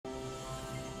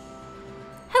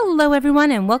Hello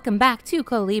everyone and welcome back to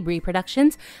Colibri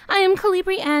Productions. I am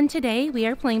Colibri and today we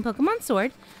are playing Pokemon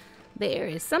Sword. There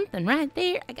is something right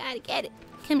there. I gotta get it.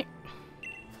 Come here.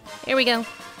 There we go.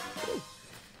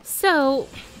 So,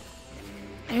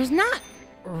 there's not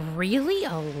really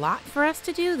a lot for us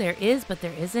to do. There is, but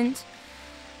there isn't.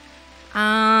 What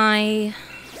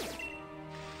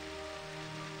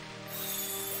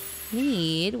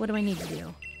do I need to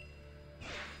do?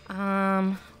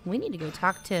 We need to go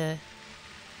talk to...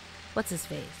 What's his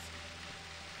face?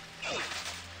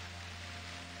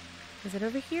 Is it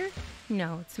over here?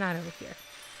 No, it's not over here.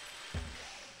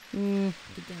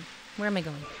 Get down. Where am I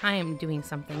going? I am doing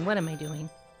something. What am I doing?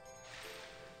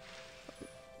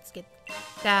 Let's get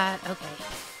that. Okay.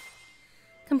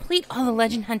 Complete all the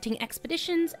legend hunting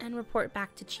expeditions and report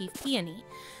back to Chief Peony.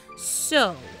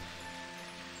 So,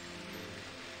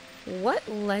 what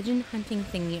legend hunting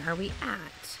thingy are we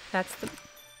at? That's the...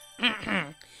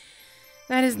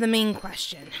 That is the main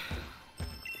question.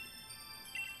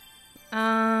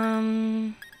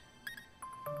 So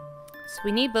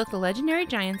we need both the legendary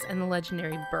giants and the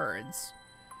legendary birds.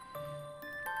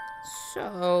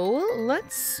 So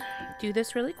let's do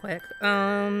this really quick.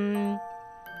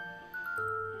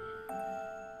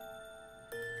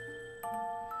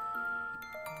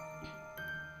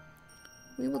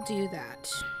 We will do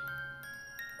that.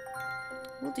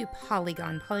 We'll do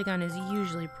Polygon. Polygon is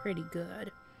usually pretty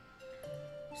good.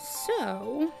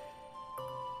 So,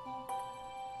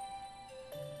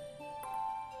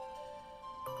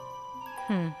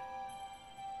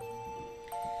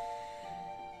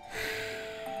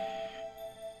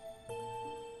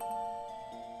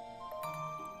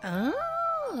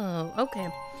 Oh, okay.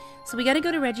 So we gotta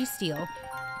go to Regis Steel.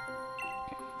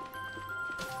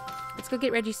 Let's go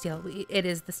get Regis Steel. It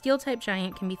is the Steel-type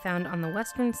giant, can be found on the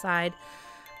western side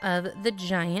of the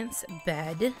giant's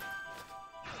bed,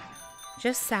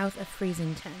 just south of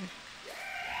Freezington.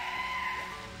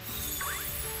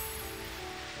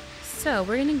 So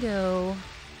we're gonna go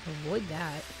avoid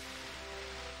that.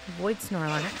 Avoid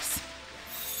Snorlax.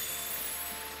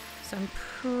 So I'm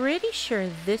pretty sure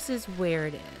this is where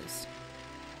it is.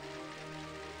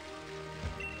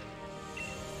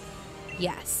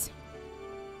 Yes.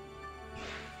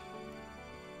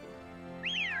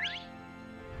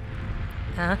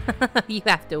 You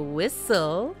have to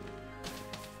whistle.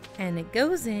 And it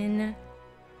goes in.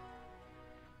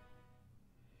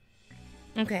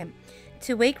 Okay.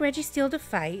 To wake Regis Steel to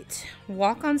fight,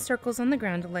 walk on circles on the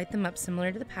ground to light them up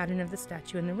similar to the pattern of the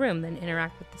statue in the room, then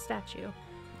interact with the statue.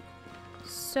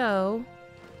 So...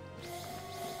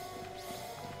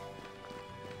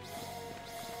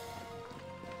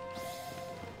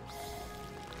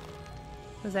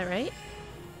 Was that right?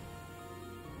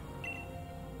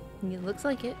 It looks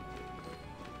like it.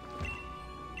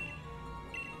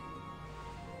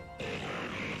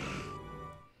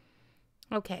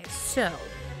 Okay, so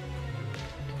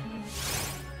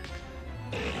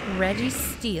Regis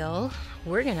Steel,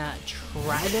 we're gonna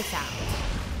try this out.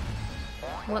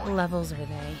 What levels are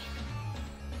they?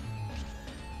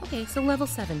 Okay, so level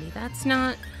 70. That's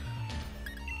not...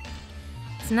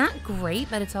 It's not great,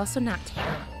 but it's also not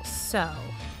terrible. So,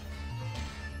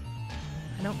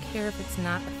 I don't care if it's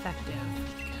not effective,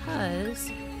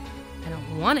 because I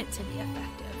don't want it to be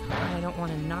effective. I don't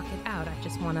want to knock it out. I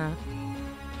just want to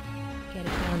get it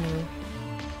down to...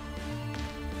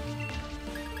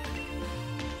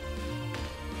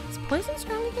 Is poison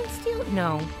strong against steel?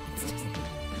 No. It's just...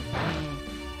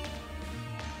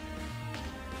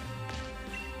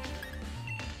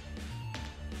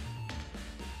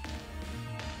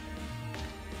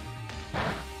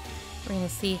 We're going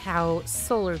to see how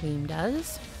Solar Beam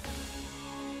does.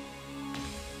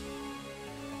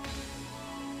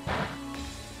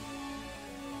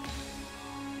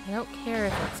 I don't care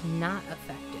if it's not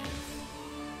effective,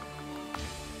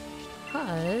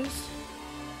 because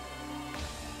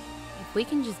if we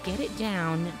can just get it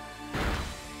down...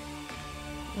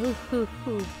 Oh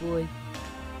boy.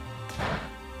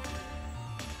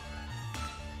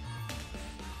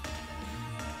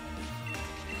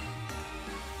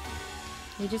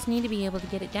 We just need to be able to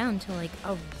get it down to like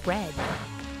a red.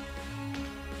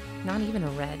 Not even a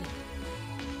red.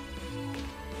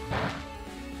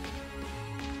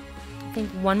 I think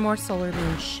one more Solar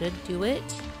Beam should do it.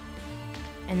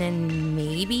 And then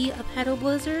maybe a Petal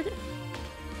Blizzard.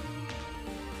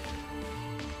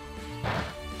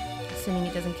 Assuming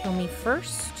it doesn't kill me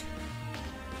first.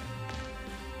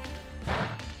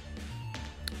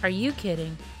 Are you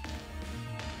kidding?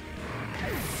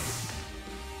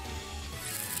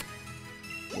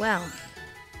 Well.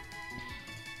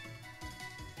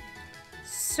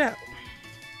 So.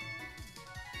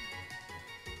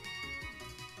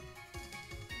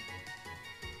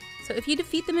 So if you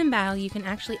defeat them in battle, you can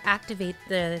actually activate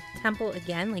the temple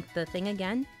again, like the thing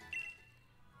again.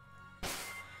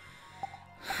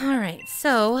 Alright,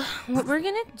 so what we're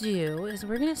gonna do is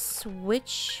we're gonna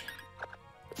switch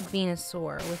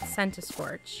Venusaur with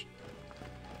Centiskorch.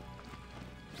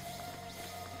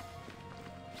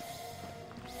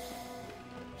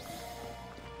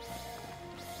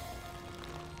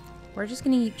 We're just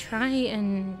gonna try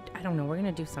and, I don't know, we're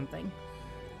gonna do something.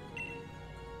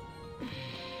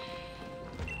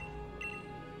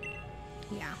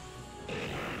 Yeah.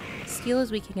 Steel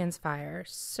is weak against fire,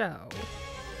 so...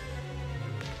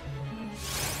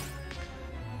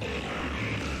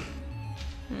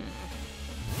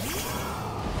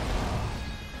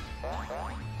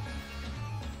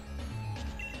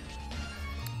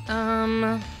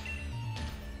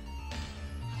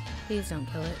 Please don't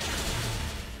kill it.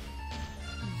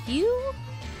 You?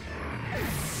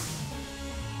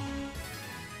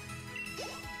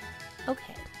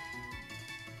 Okay.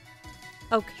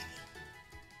 Okay.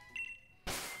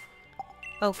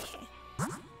 Okay.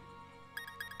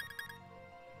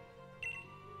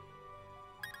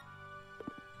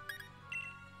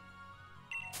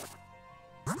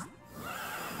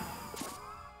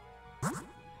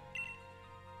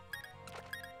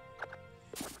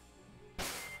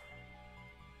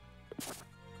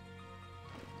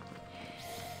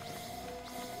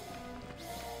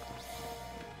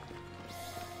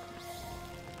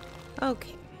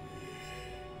 Okay.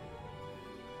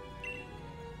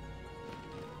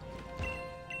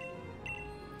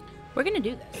 We're gonna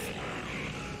do this.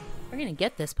 We're gonna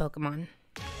get this Pokemon.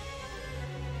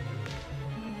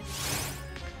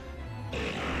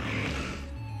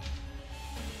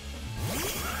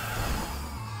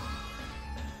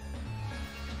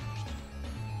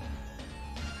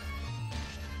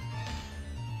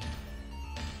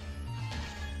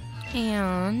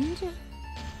 And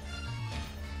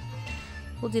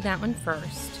we'll do that one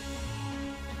first.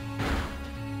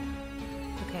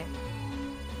 Okay.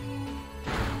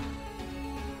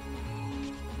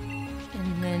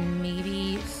 And then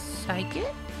maybe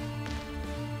Psychic?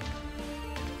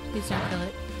 Please don't kill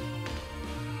it.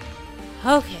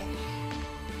 Okay.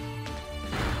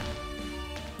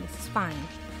 This is fine.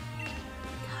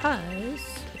 Because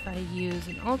if I use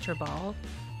an Ultra Ball...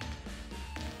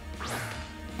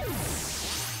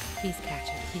 Please catch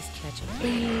it. Please catch it.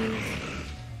 Please.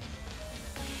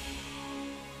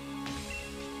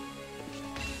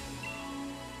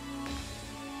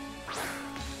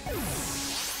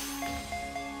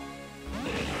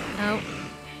 Oh.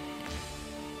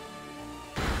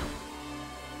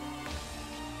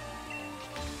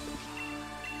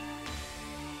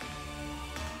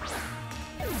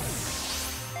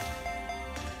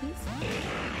 Please.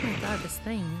 Oh my god, this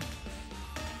thing.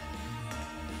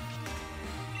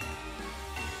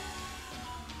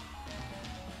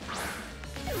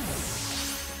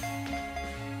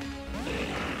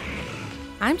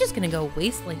 I'm just gonna go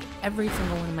waste like every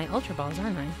single one of my Ultra Balls,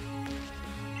 aren't I?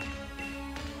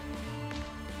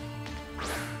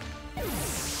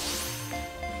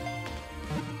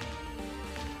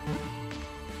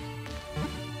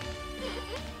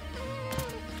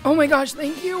 Oh my gosh,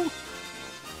 thank you!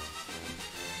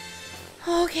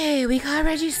 Okay, we got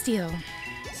Registeel.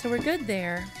 So we're good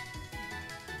there.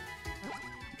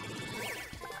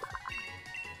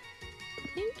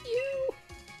 Thank you!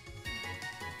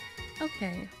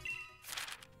 Okay.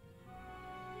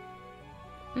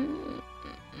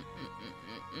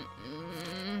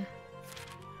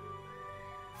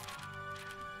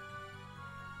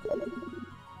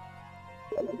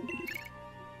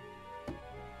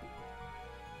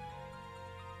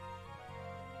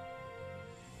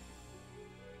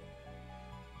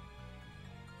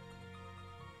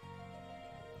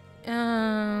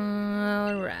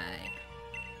 Alright.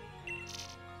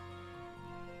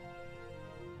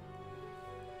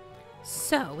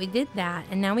 So, we did that,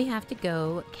 and now we have to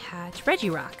go catch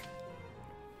Regirock.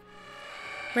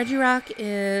 Regirock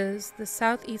is the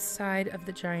southeast side of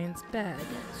the Giant's Bed,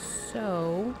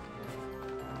 so...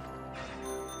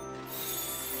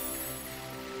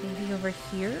 maybe over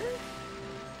here?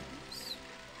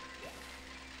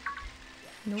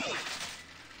 Nope.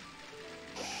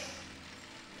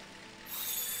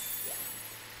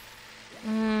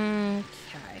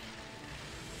 Okay.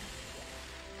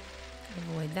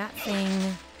 Avoid that thing.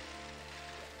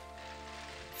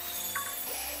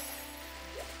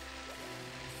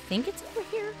 I think it's over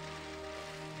here.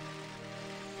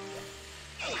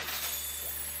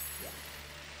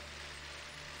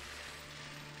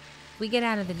 If we get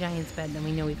out of the Giant's Bed, then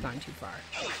we know we've gone too far.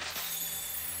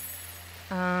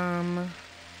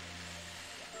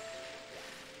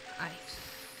 I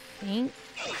think... think.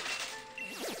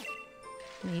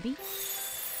 Maybe?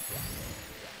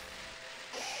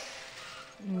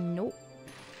 Nope.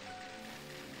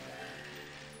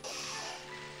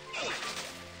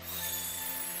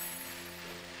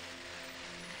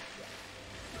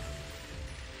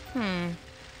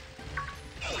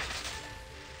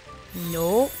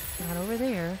 Nope, not over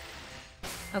there.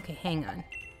 Okay, hang on.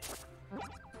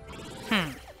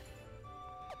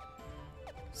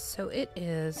 So it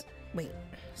is, wait,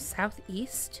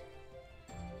 southeast?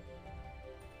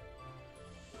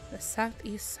 The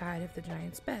southeast side of the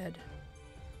giant's bed.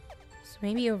 So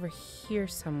maybe over here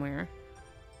somewhere.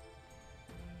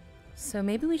 So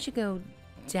maybe we should go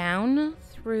down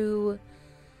through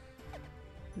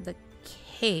the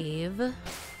cave.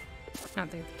 Not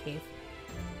through the cave.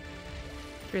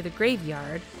 Through the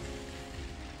graveyard.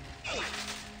 Like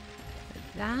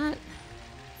that.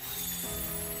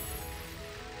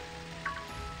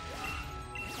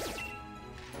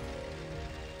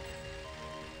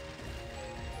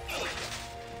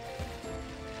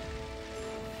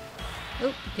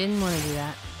 Oh, didn't want to do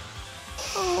that.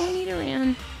 Oh,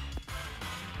 Nidoran.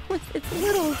 With its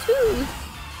little tooth.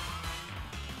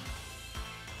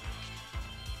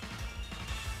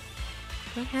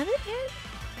 Do I have it yet?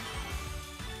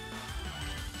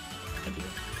 I do.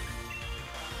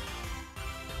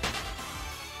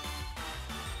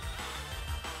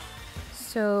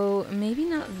 So, maybe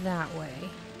not that way.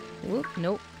 Whoop,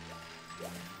 nope.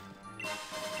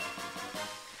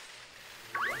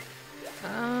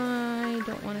 I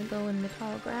don't want to go in the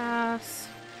tall grass.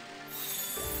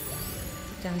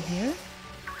 Down here?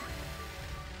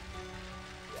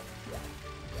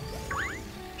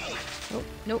 Nope,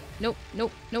 nope, nope,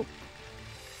 nope, nope.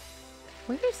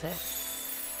 Where is it?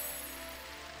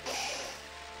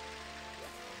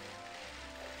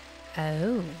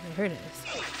 Oh, there it is.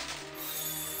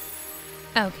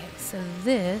 Okay, so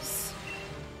this...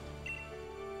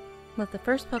 Let the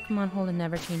first Pokemon hold a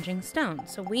never-changing stone.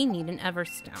 So we need an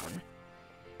Everstone.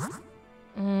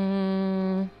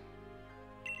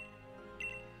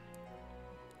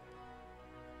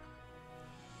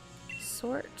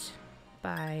 Sort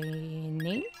by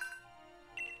name?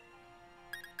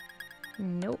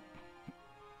 Nope.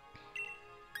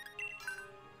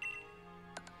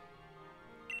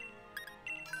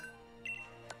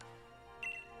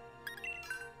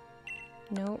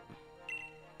 Nope.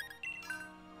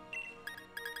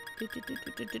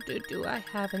 Do I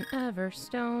have an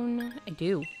Everstone? I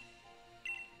do.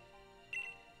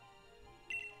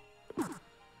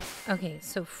 Okay,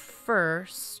 so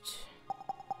first,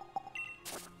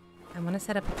 I want to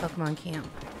set up a Pokemon camp.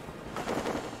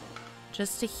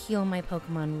 Just to heal my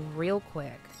Pokemon real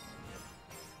quick.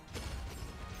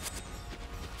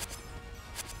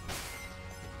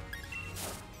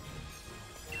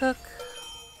 Cook.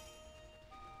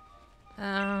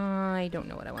 I don't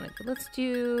know what I want to do. Let's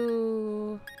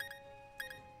do...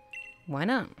 Why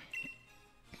not?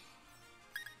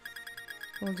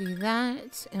 We'll do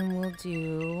that, and we'll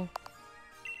do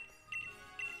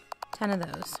 10 of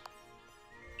those.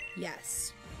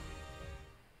 Yes.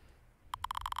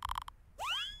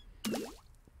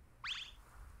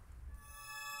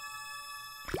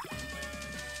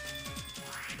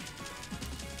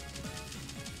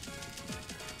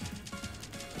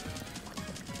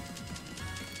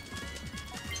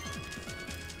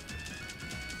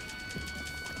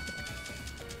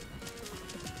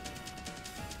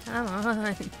 Come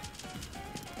on.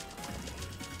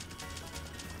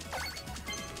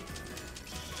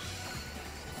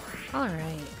 All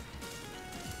right.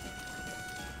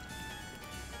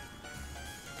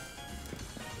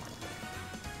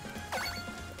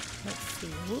 Let's see.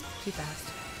 Whoop, too fast.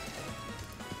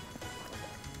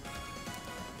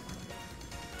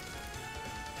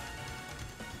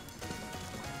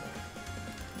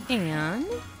 And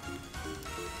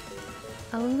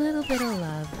a little bit of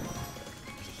love.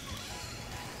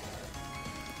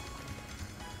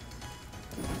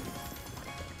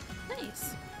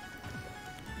 Nice.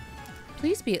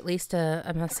 Please be at least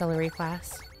a celery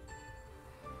class.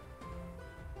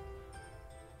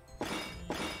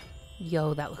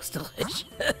 Yo, that looks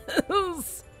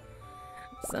delicious.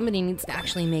 Somebody needs to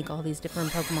actually make all these different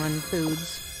Pokemon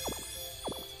foods.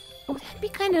 Oh, that'd be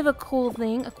kind of a cool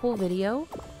thing, a cool video.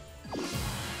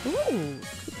 Ooh,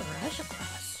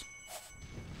 Grass.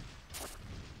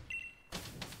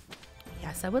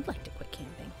 Yes, I would like to quit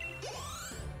camping.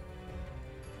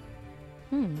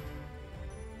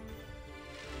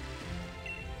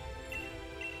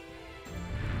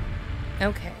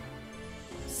 Okay.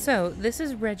 So, this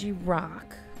is Reggie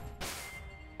Rock.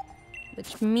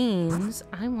 Which means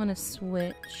I want to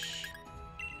switch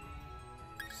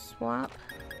swap.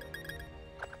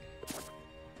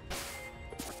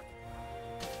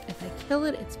 If I kill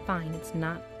it, it's fine. It's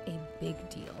not a big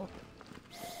deal.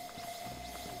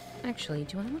 Actually,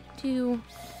 do I want to do...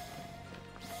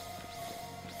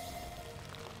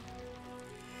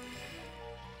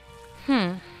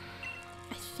 I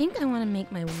think I want to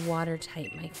make my water type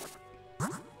my...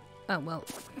 Oh, well,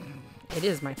 it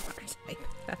is my water type.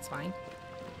 That's fine.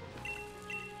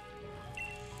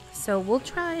 So we'll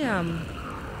try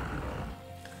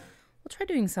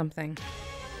doing something.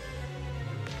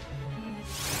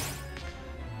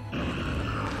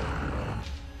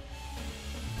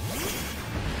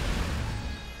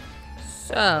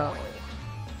 So,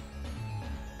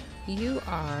 you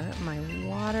are my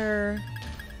water...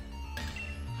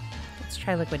 Let's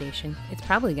try liquidation. It's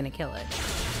probably gonna kill it.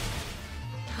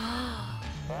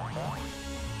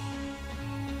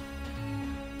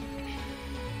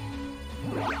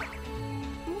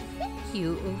 Thank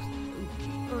you,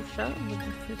 Ursa.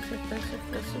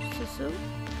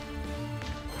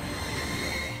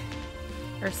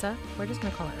 Ursa? We're just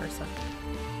gonna call it Ursa.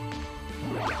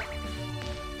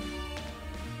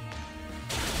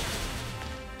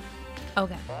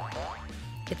 Okay.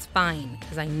 It's fine,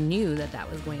 because I knew that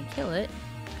that was going to kill it.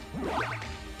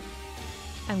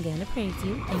 I'm gonna praise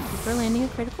you. Thank you for landing a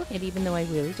critical hit, even though I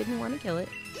really didn't want to kill it.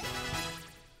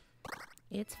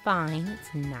 It's fine.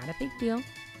 It's not a big deal.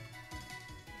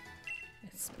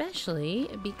 Especially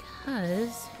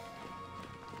because...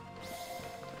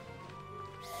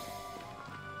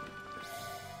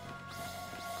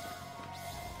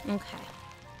 Okay.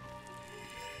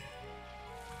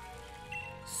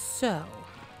 So...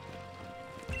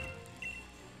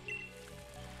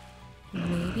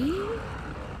 maybe?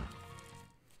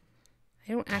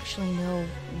 I don't actually know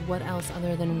what else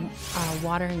other than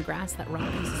water and grass that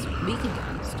rock is weak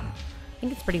against. I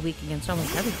think it's pretty weak against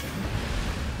almost everything.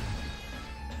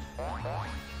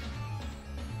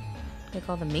 Like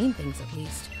all the main things at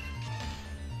least.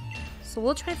 So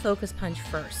we'll try Focus Punch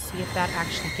first, see if that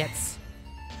actually gets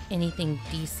anything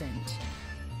decent.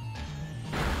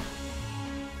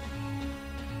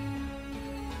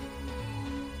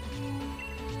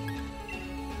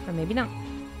 Or maybe not.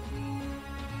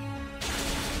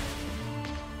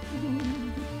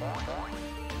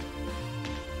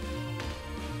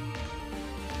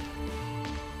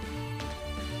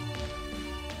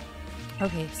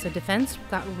 Okay, so defense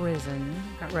got rose.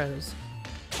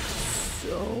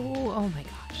 So, oh my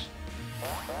gosh.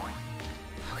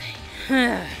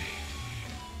 Okay.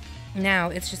 Now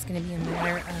it's just gonna be a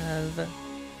matter of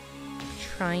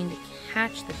trying to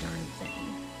catch the darn thing.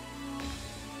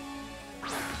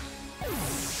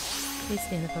 Please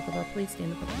stay in the Pokeball. Please stay in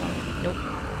the Pokeball. Nope.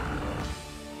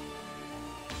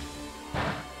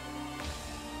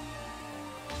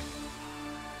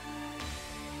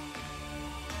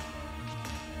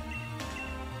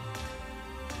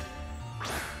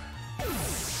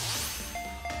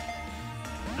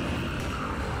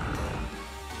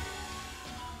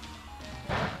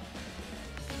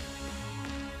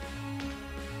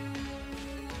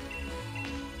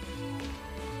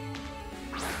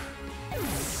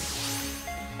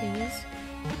 Please.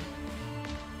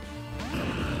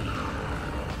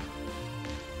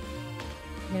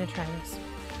 I'm gonna try this.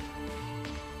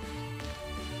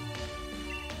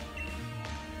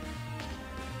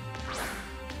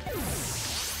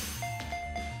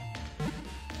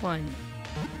 One.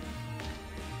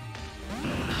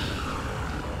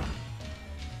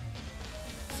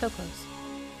 So close.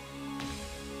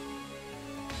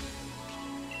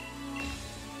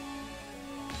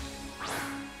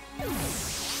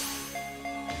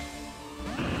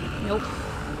 Nope.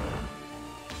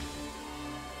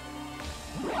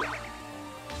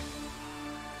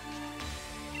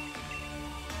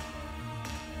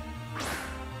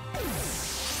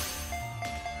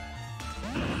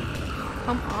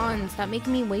 Come on, stop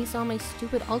making me waste all my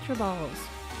stupid Ultra Balls.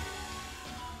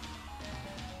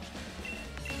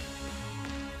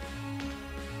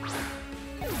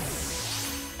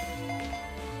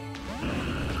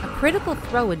 A critical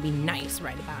throw would be nice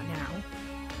right about now.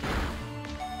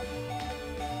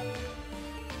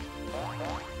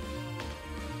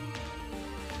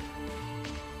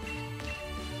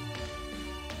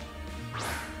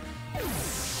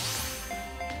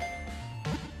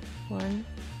 One,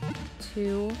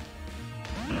 two.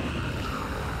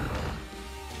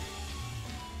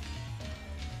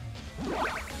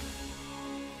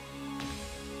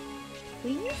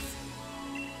 Please?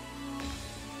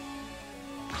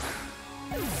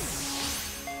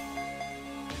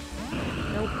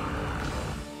 Nope.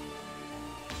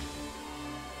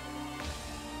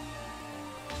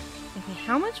 Okay,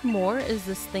 how much more is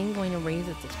this thing going to raise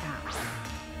its attack?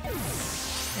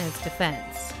 And its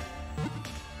defense?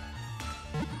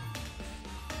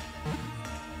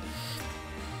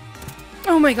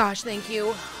 Oh my gosh, thank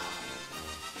you.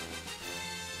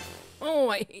 Oh,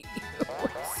 I hate you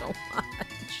so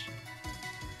much.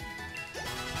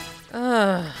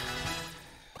 Ugh.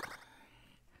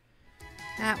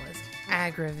 That was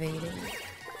aggravating.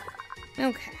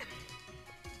 Okay.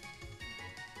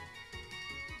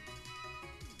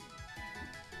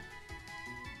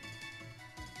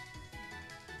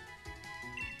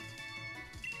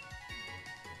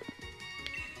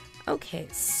 Okay,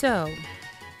 so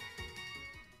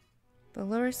the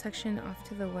lower section off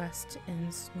to the west in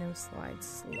snowslide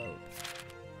slope.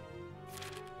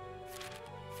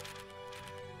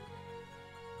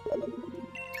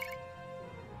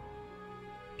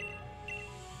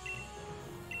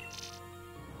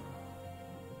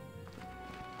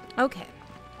 Okay.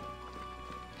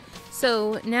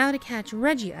 So now to catch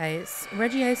Regis.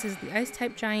 Regis is the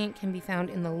ice-type giant, can be found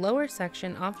in the lower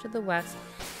section off to the west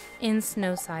in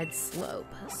Snowside Slope.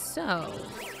 So,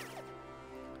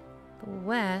 the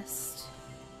west.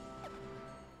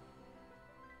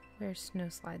 Where's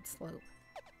Snowslide Slope?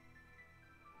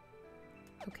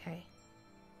 Okay.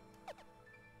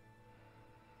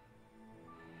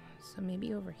 So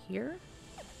maybe over here?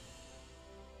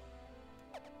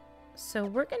 So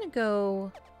we're gonna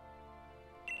go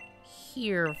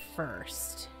here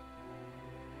first.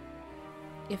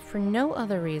 If for no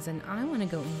other reason, I want to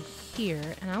go in here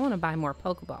and I want to buy more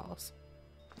Pokeballs.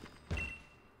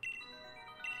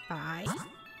 Buy. I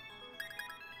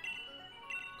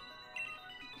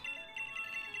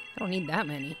don't need that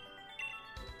many.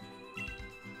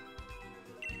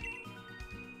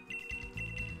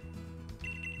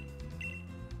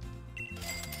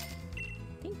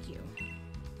 Thank you.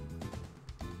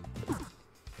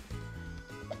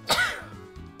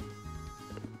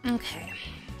 Okay.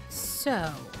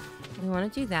 So, we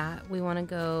want to do that. We want to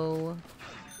go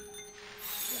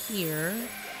here.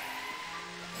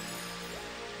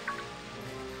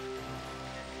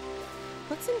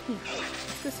 What's in here?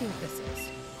 Let's go see what this is.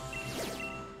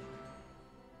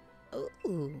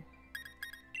 Ooh.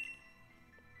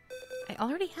 I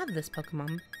already have this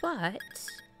Pokemon, but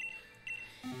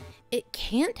it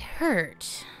can't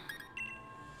hurt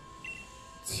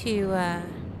to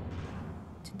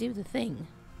do the thing.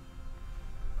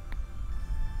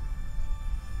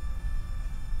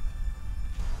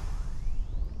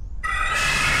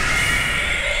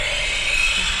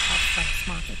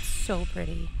 So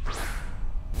pretty.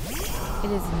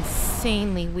 It is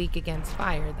insanely weak against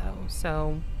fire though,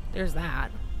 so there's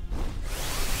that.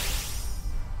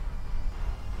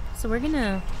 So we're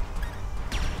gonna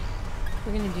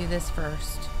do this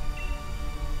first.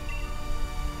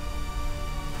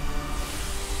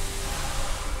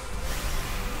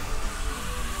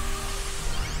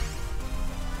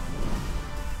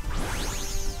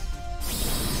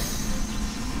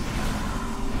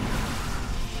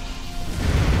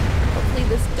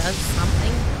 This does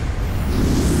something.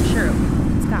 Sure,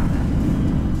 it's gotta.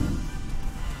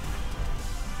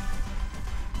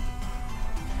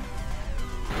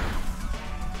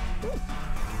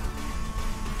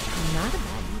 Not a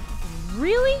bad.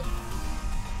 Really?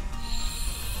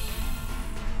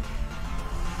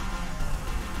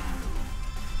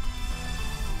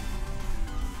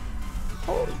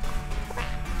 Holy crap.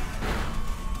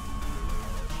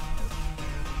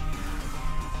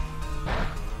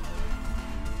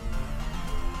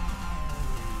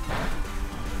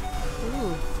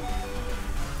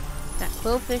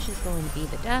 Quillfish is going to be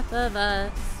the death of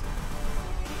us.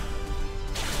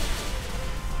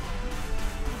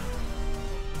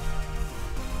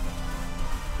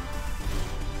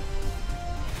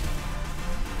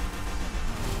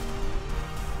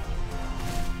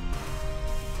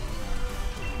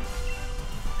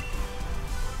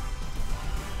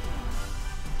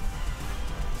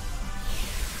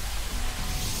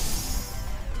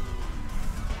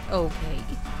 Okay.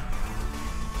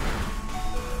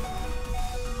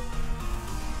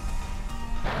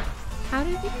 How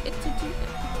did he get to do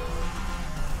that?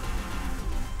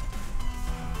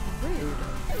 Rude.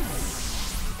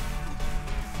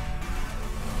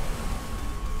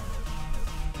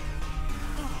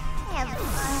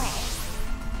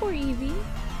 Poor Eevee.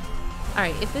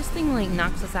 Alright, if this thing like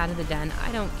knocks us out of the den,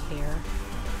 I don't care.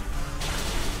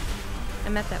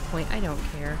 I'm at that point, I don't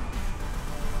care.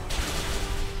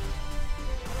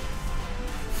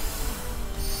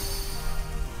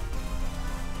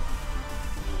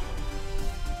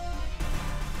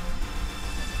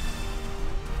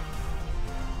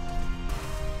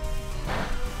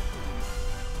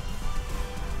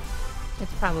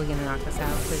 It's probably gonna knock us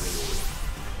out because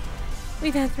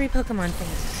we've had 3 Pokemon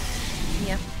faint.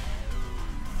 Yep.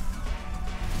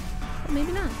 But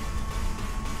maybe not.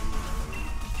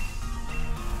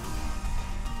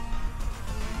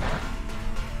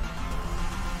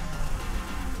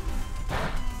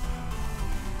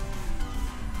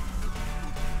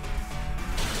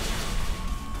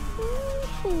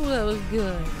 Ooh, that was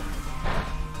good.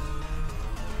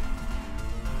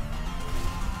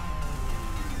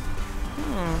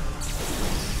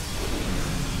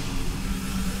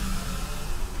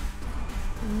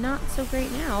 Not so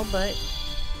great now, but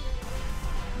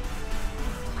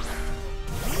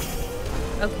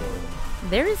okay.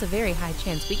 There is a very high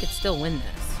chance we could still win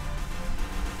this.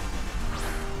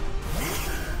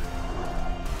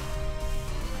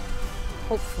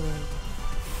 Hopefully.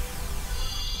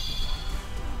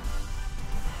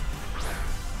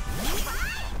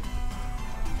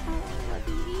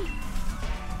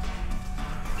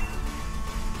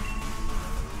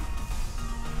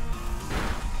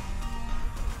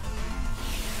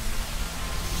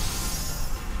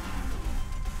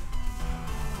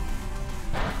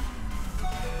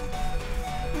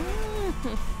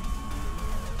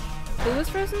 Who was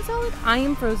frozen solid? I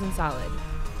am frozen solid.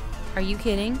 Are you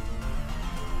kidding?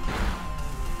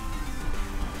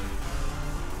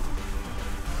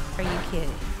 Are you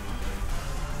kidding?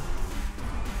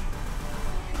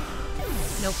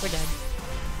 Nope, we're dead.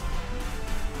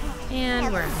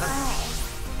 And we're out.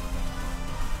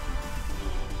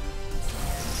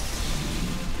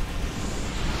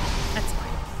 That's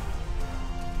fine.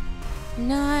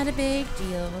 Not a big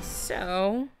deal.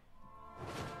 So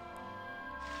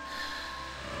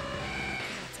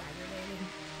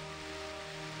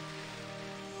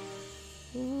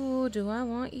ooh, do I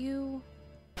want you?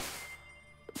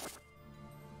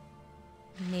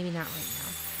 Maybe not right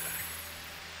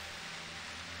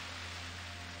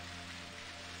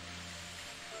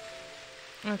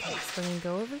now. Okay, so we're gonna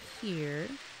go over here.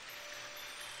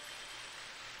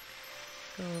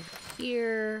 Go over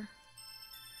here.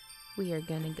 We are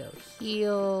gonna go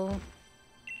heal.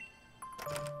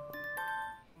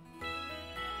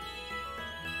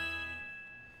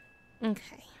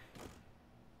 Okay.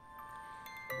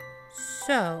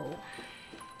 So,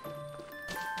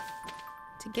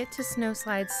 to get to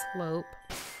Snowslide Slope,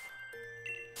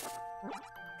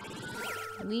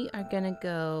 we are gonna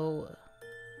go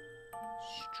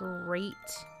straight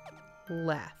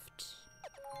left,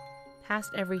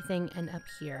 past everything and up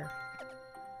here.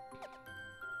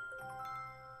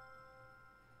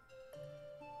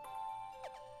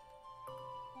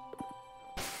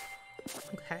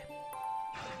 Okay.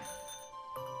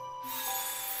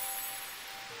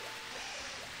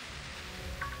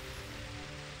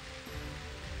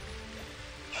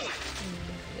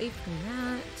 Away from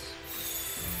that.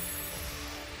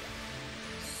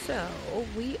 So,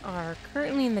 we are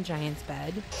currently in the Giant's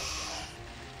Bed.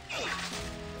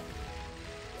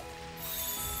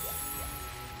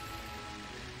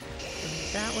 Go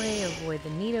that way, avoid the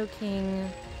Nidoking.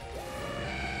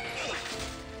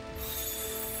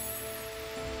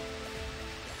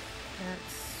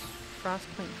 That's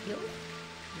Frostpoint Field?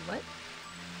 What?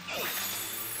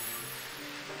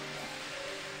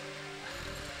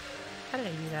 How did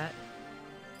I do that?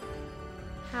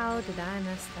 How did I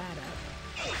mess that up?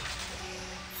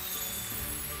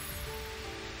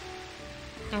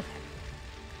 Okay.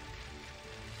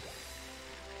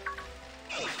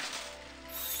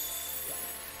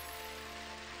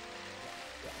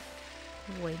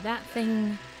 Avoid that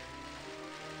thing.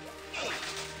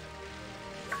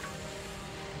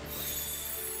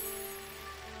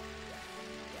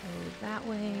 Go that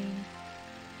way.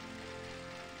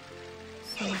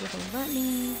 Maybe it'll let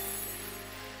me.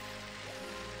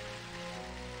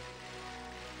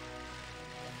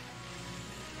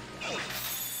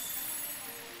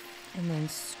 And then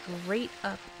straight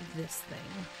up this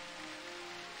thing.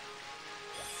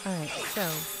 Alright, so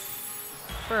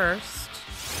first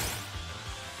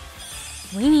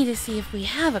we need to see if we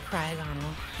have a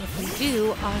Cryogonal. If we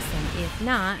do, awesome. If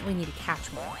not, we need to catch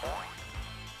one.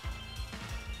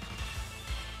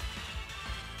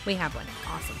 We have one.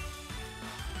 Awesome.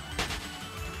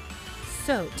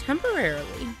 So,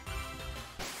 temporarily,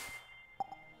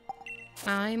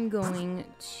 I'm going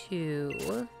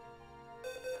to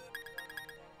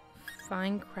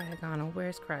find Cryogonal.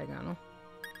 Where's Cryogonal?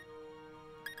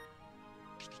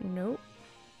 Nope.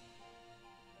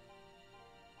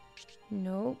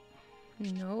 Nope.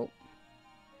 Nope.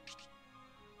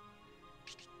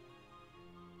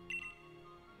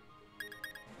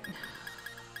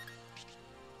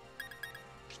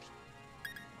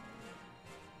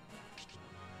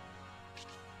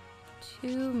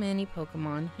 Too many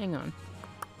Pokemon. Hang on.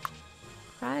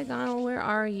 Trigonal, where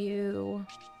are you?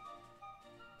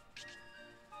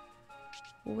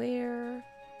 Where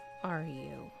are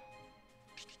you?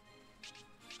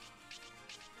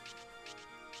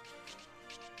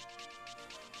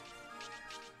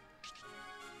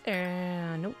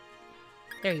 Nope.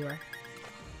 There you are.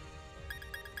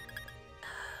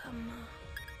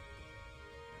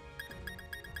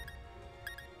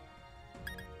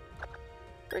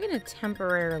 We're gonna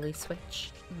temporarily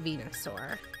switch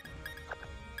Venusaur.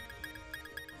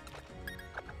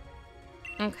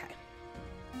 Okay.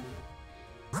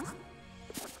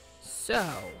 So,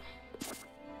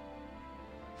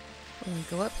 when we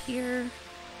go up here,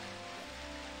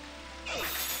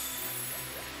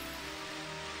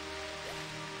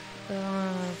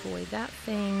 avoid that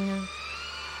thing.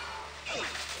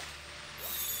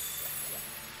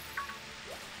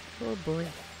 Oh boy.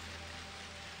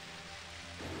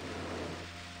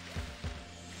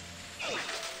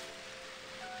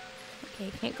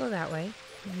 Okay, can't go that way,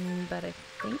 but I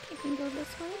think I can go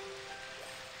this way.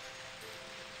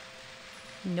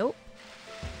 Nope.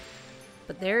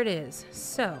 But there it is.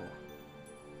 So,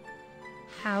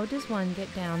 how does one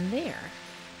get down there?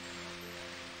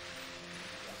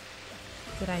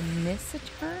 Did I miss a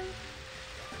turn?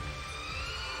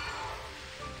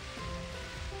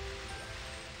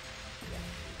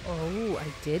 Oh, I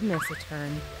did miss a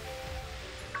turn.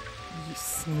 You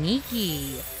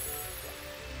sneaky.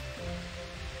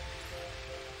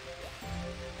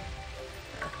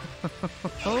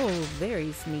 Oh,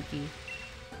 very sneaky.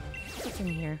 What's in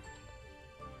here?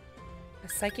 A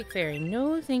psychic fairy.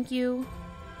 No, thank you.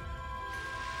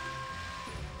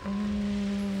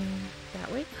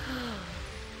 That way?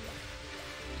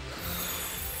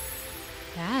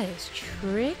 That is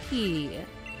tricky.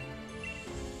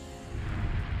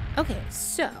 Okay,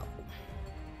 so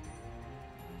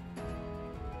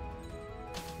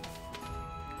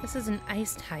this is an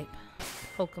ice type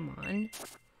Pokemon.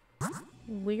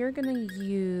 We're gonna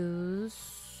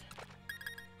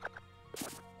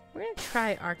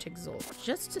try Arctic Zolt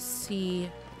just to see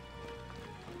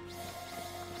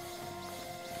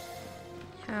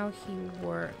how he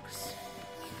works.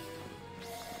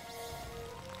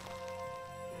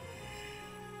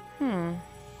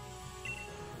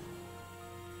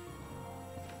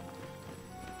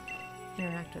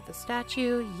 Interact with the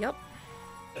statue. Yep.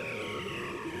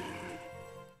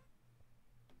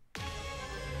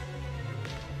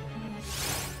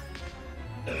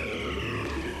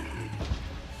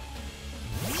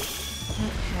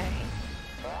 Okay.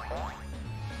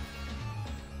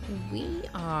 We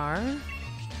are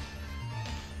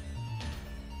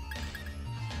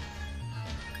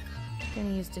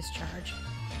gonna use discharge.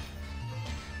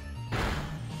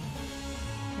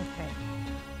 Okay.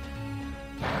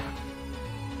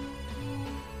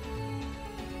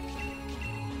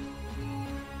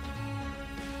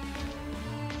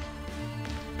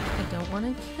 I don't want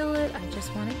to kill it, I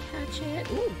just want to catch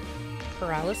it. Ooh,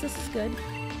 paralysis is good.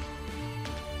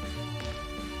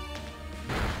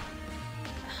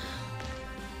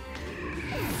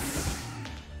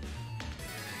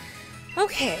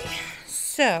 Okay,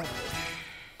 so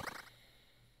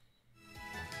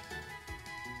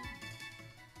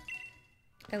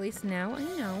at least now I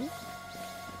know.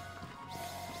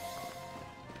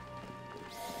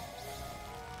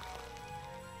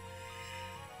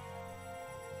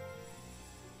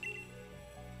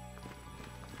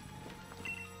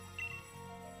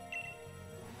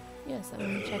 Yes, I'm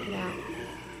gonna check it out.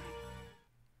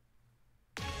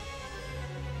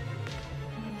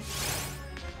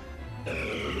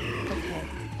 Okay.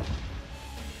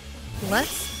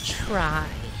 Let's try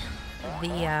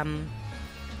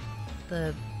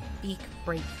the beak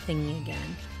break thingy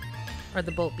again. Or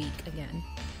the bolt beak again.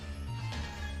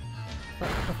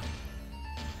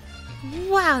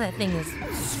 Wow, that thing is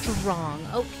strong.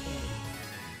 Okay.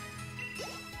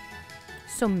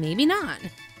 So maybe not.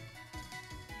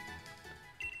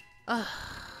 Ugh.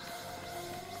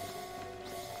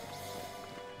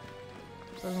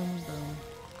 Boom, boom.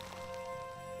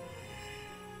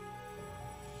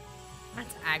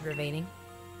 That's aggravating.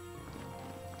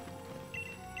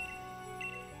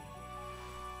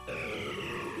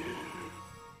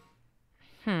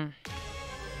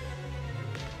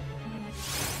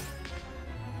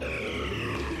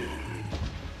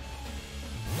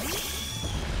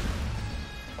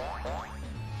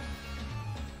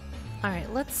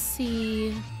 Alright, let's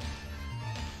see.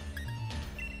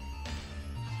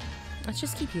 Let's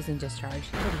just keep using discharge.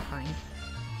 It'll be fine.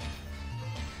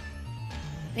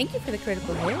 Thank you for the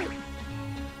critical hit.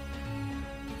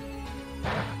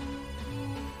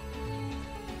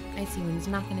 I Icy Wind's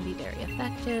not going to be very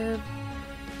effective.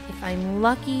 If I'm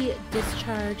lucky,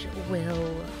 Discharge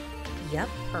will... Yep,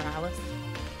 paralysis.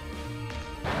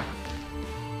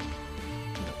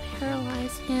 It'll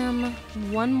paralyze him.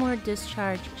 One more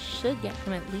Discharge should get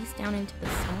him at least down into the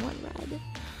somewhat red.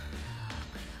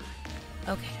 Oh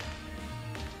my god. Okay.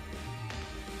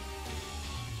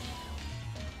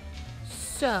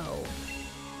 So...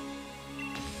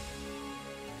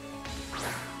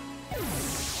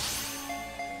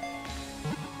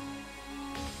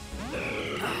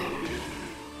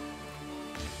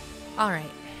 All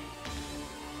right.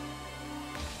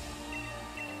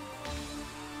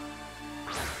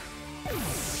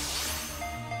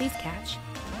 Please catch.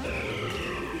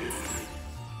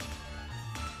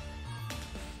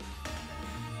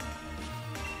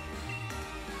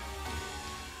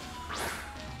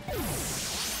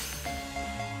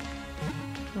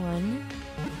 One,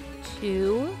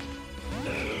 two.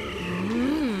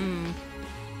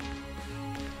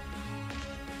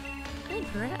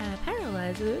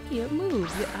 Paralyze it. Can't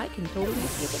move. I can totally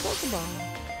escape a Pokeball.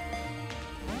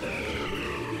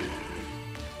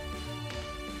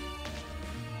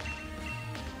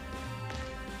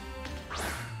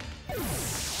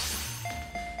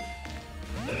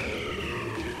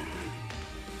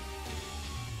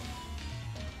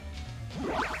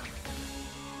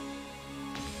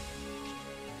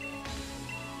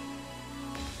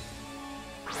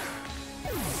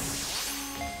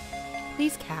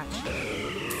 Please catch.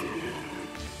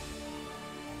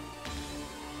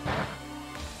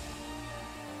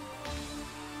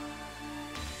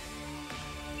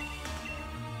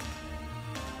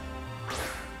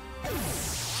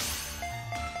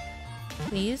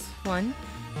 Please. 1,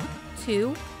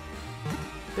 2,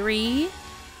 3.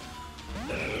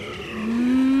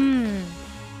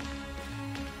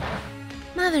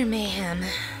 Mother Mayhem.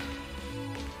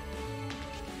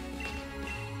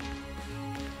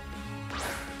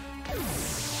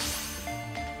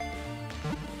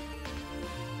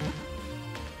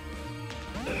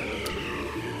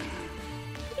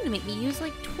 You're gonna make me use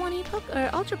like 20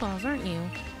 Ultra Balls, aren't you?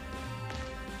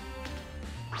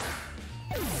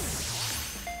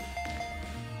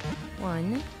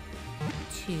 One,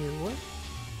 two.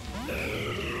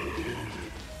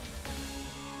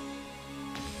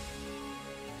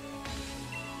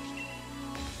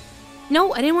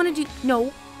 No, I didn't want to do.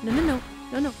 No, no, no, no,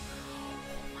 no, no.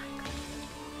 Oh my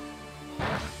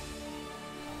god.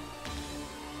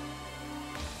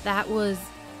 That was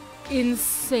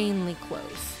insanely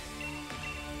close.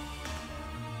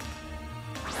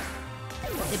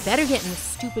 It better get in the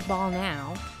stupid ball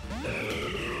now.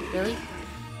 Really?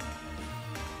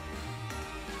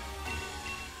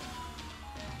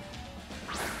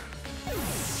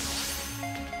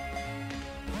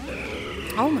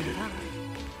 Oh my god.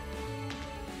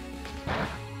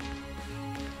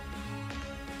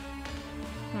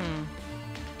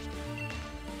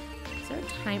 Is there a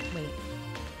time? Wait.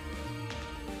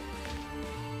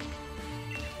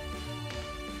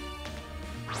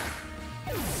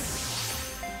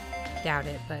 Doubt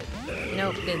it, but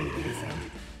nope, didn't think so.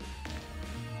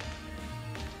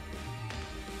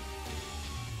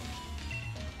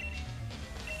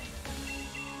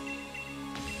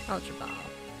 Ultra Ball.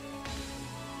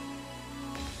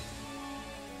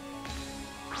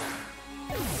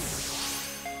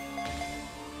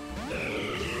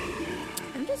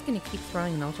 I'm just gonna keep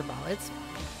throwing an Ultra Ball. It's fine.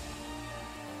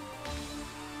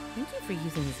 Thank you for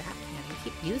using Zap Cannon.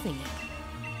 Keep using it.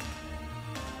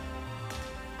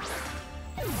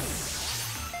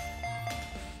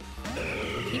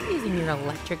 Keep using your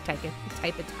electric type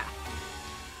attack.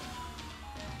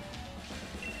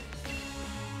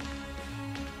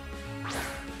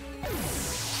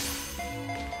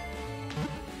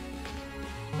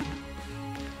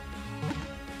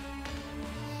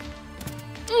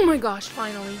 Oh my gosh,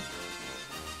 finally.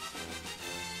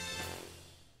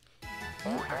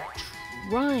 You are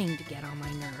trying to get on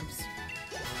my nerves.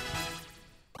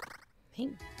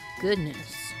 Thank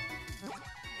goodness.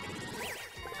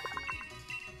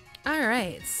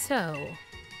 Alright, so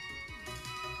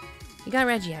you got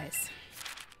Regis.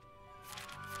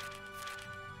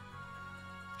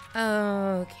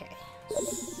 Okay,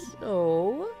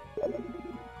 so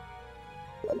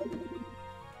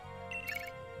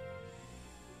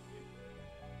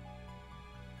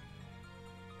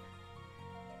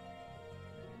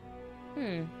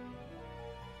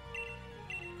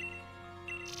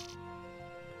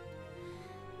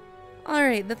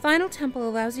Alright, the final temple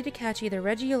allows you to catch either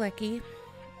Regieleki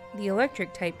the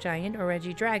electric type giant, or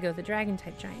Regidrago, the dragon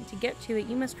type giant. To get to it,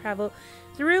 you must travel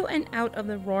through and out of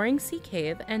the Roaring Sea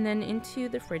Cave and then into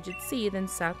the Frigid Sea, then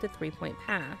south to 3 Point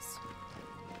Pass.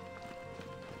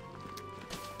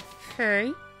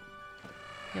 Okay.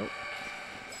 Nope.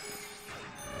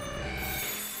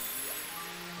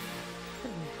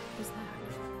 What is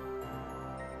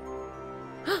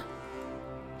that?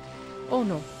 Oh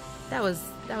no. That was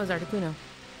Articuno.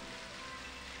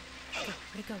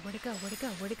 Where'd it go? Where'd it go? Where'd it go?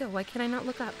 Where'd it go? Why can I not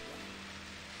look up?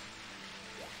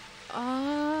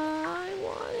 I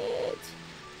want it.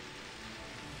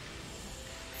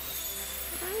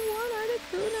 I want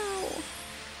Articuno.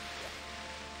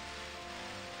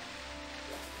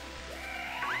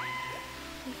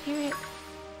 I hear it. I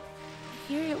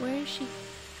hear it. Where is she?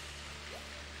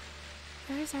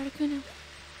 Where is Articuno?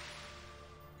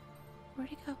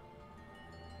 Where'd it go?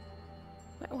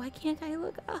 Why can't I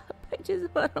look up? I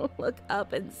just want to look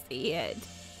up and see it.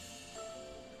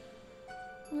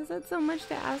 Is that so much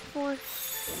to ask for?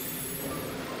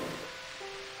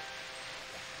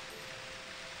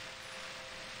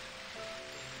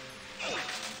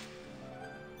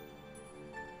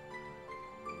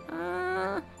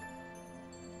 I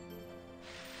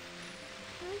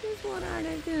just want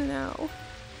Articuno.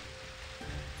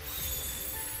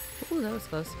 Ooh, that was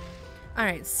close.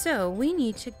 Alright, so we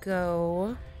need to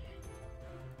go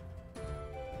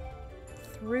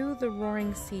through the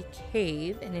Roaring Sea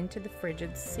Cave and into the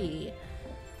Frigid Sea.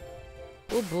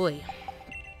 Oh boy.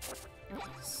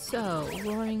 So,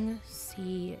 Roaring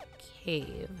Sea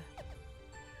Cave.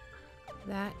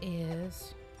 That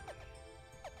is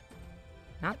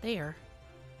not there.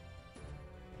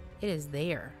 It is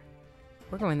there.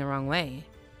 We're going the wrong way.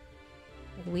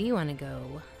 We want to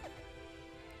go...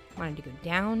 wanted to go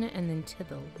down and then to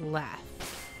the left.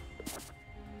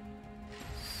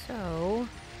 So,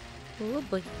 oh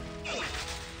boy.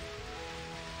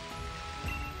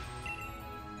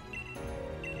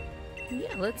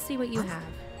 Yeah, let's see what you have.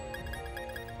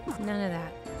 None of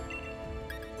that.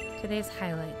 Today's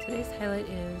highlight. Today's highlight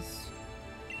is...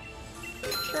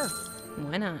 sure,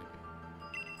 why not?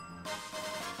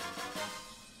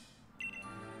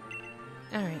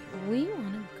 Alright, we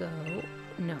want to go...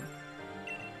 no.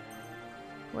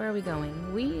 Where are we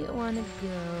going? We want to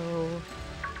go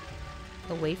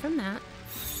away from that.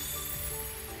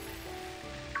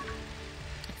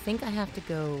 I think I have to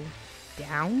go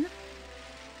down.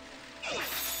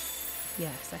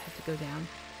 Yes, I have to go down.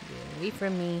 Get away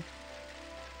from me.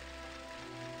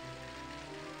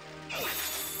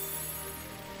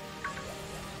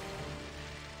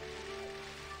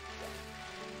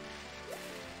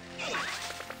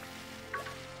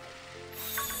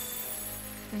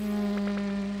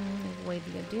 Wait,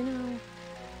 do you know?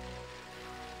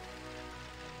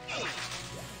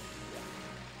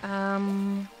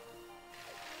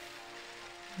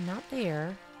 Not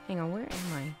there. Hang on, where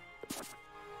am I?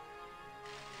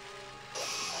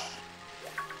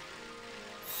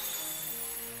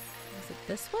 Is it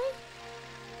this way?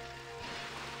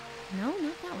 No,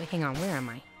 not that way. Hang on, where am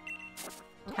I?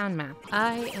 Town map.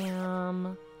 I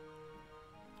am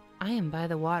by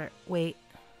the water. Wait.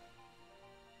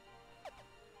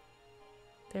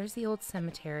 There's the old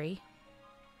cemetery.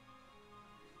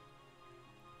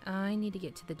 I need to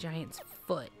get to the giant's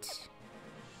foot.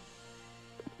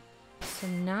 So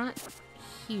not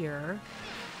here.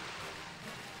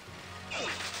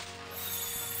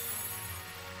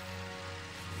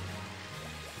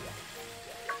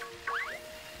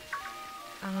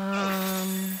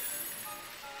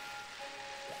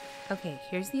 Okay,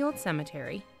 here's the old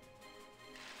cemetery.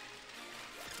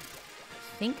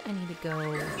 I think I need to go...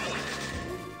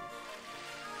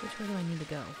 which way do I need to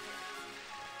go?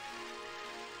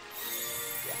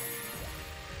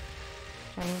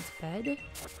 Giant's bed?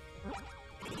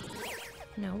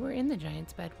 No, we're in the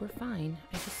giant's bed. We're fine.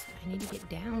 I need to get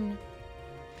down.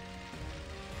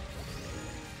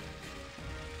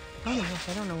 Oh my gosh,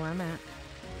 I don't know where I'm at.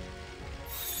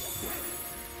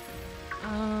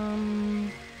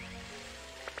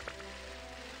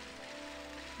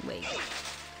 Wait.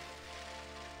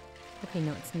 Okay,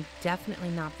 no, it's definitely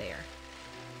not there.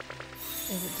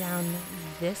 Is it down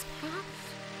this path?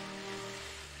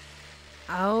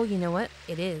 Oh, you know what?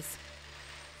 It is.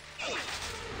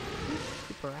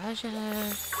 Barrage.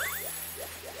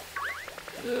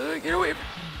 Get away from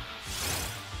me.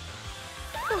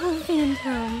 Oh,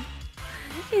 Phantom.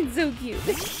 It's so cute. I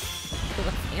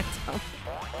love Phantom.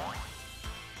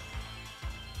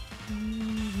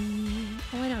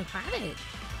 Oh, I don't have it.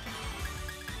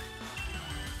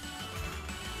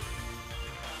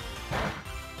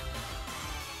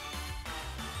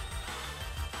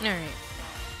 Alright.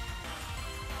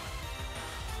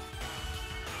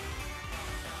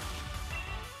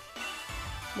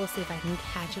 We'll see if I can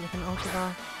catch it with an Ultra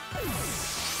Ball.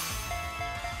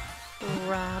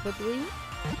 Probably.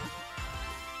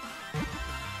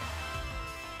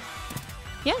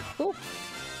 Yeah, cool.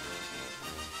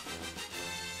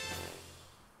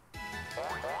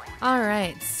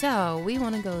 Alright, so we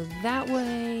want to go that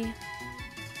way.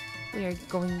 We are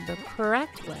going the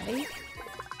correct way.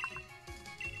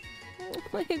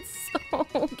 Oh, it's so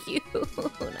cute. I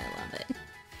love it.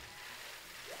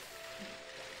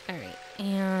 Alright,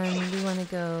 and we want to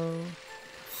go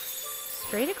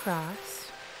straight across.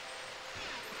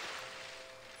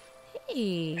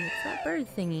 Hey, it's that bird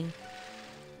thingy.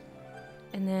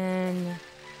 And then...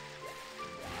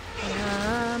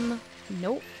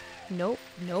 nope. Nope,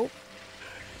 nope,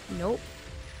 nope.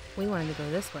 We wanted to go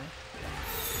this way.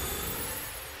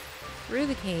 Through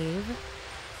the cave.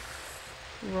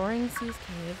 Roaring Seas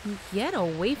Cave. Get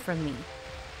away from me.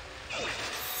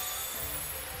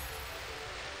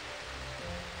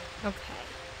 Okay.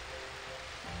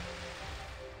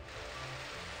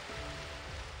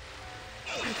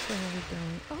 Which way are we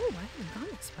going? Oh, I haven't gone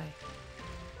this way.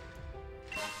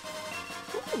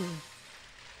 Ooh.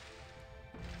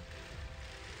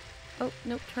 Oh,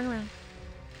 nope, turn around.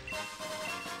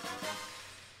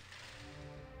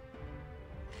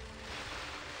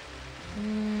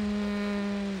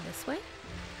 This way?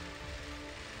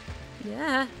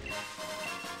 Yeah.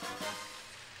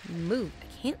 Move. I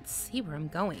can't see where I'm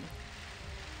going.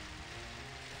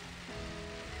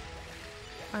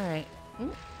 Alright.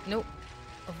 Nope.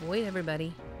 Avoid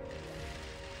everybody.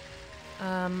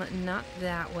 Not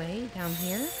that way. Down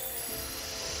here.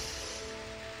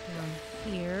 Down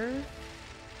here.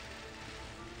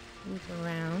 Move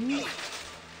around.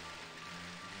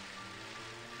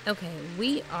 Okay,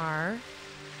 we are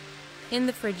in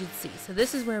the Frigid Sea, so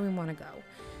this is where we want to go.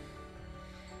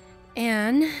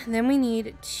 And then we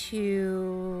need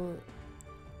to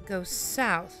go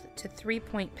south to 3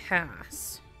 Point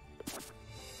Pass.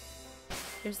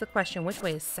 Here's the question, which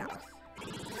way is south?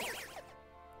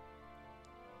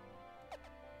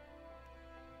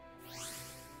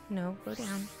 No, go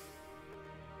down.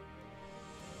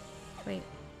 Wait.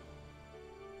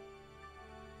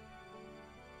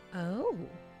 Oh.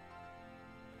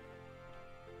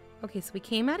 Okay, so we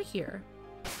came out of here.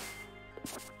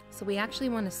 So we actually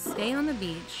want to stay on the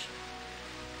beach.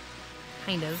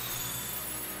 Kind of.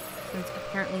 Since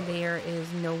apparently there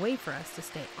is no way for us to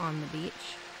stay on the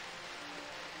beach.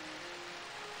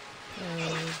 Go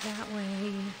that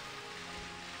way.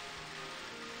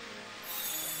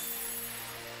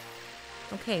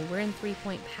 Okay, we're in 3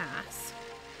 Point Pass.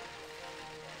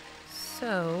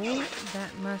 So,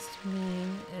 that must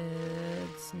mean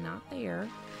it's not there.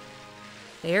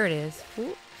 There it is.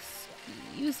 Oops,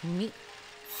 excuse me.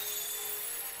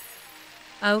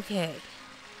 Okay.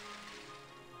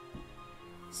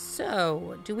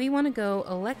 So, do we want to go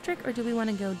electric or do we want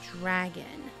to go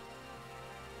dragon?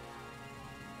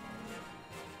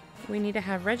 We need to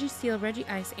have Reggie Steel, Reggie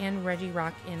Ice, and Reggie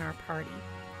Rock in our party.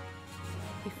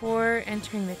 Before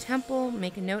entering the temple,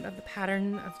 make a note of the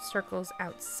pattern of circles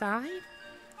outside.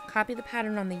 Copy the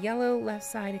pattern on the yellow left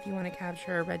side if you want to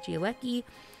capture Reggie Lecky,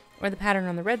 or the pattern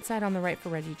on the red side on the right for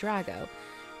Reggie Drago.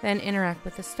 Then interact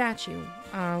with the statue.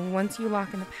 Once you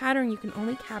lock in the pattern, you can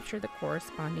only capture the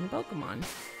corresponding Pokemon.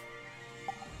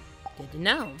 Good to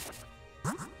know.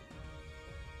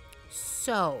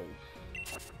 So,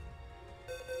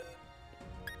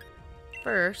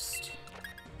 first,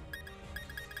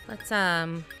 let's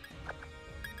move.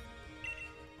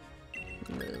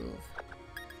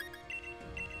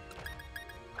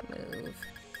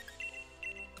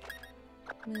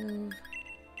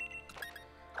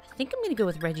 I think I'm gonna go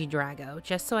with Reggie Drago,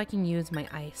 just so I can use my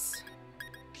ice.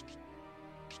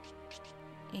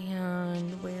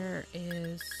 And where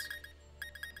is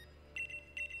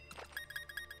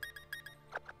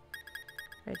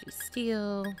Reggie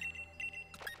Steel?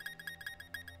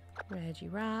 Reggie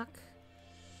Rock.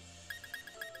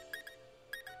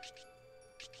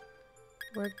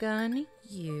 We're gonna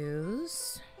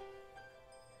use...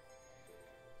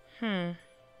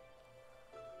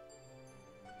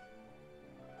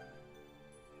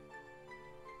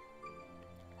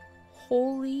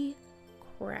 Holy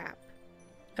crap.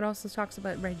 It also talks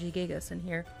about Regigigas in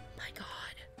here. My god.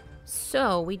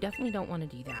 So, we definitely don't want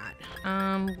to do that.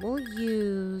 We'll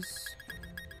use...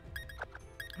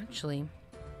 Actually...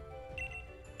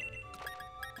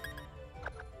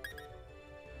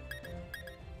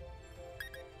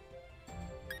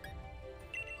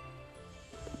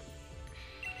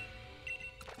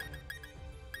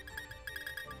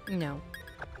 No.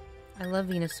 I love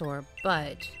Venusaur,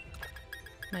 but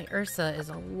my Ursa is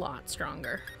a lot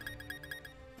stronger.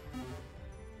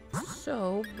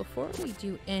 So, before we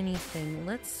do anything,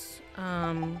 let's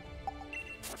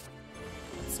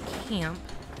camp.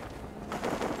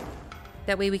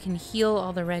 That way we can heal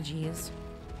all the Regis.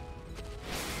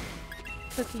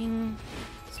 Cooking.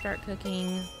 Start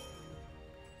cooking.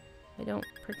 I don't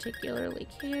particularly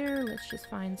care. Let's just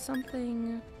find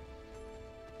something.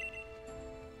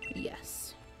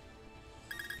 Yes.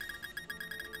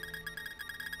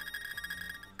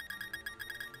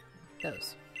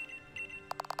 Those.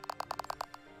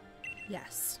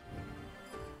 Yes.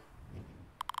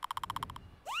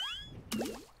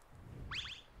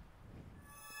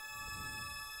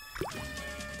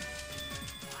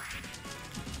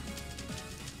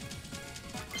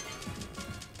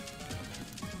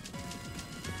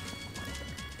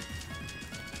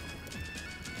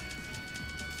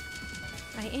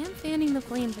 I am fanning the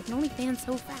flames. I can only fan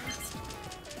so fast.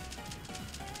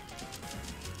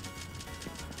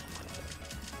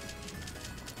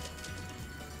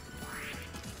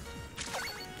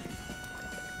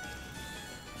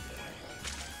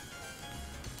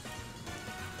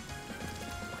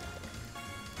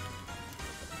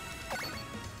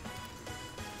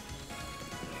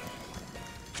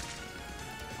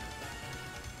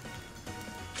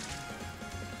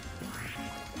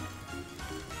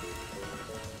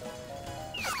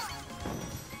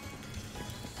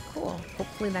 Cool.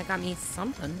 Hopefully that got me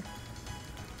something.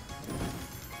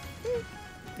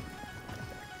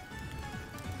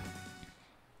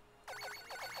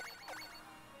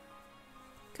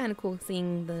 Kind of cool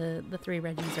seeing the 3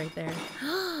 Regis right there.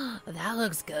 That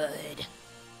looks good.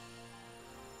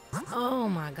 Oh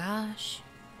my gosh.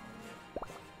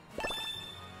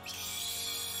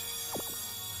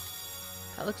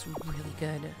 That looks really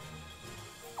good.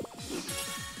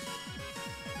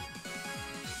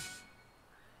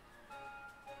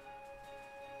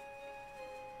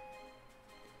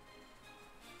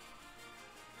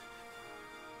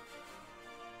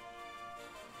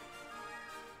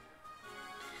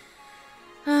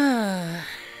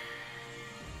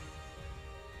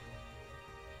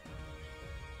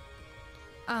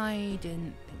 I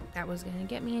didn't think that was gonna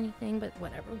get me anything, but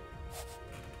whatever.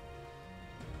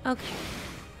 Okay.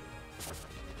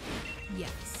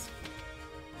 Yes.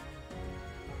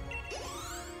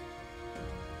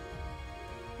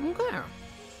 Okay.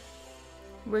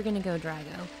 We're gonna go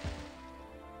Drago.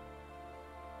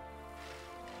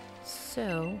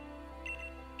 So...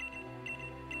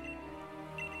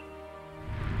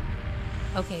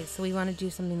 okay, so we want to do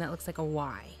something that looks like a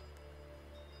Y.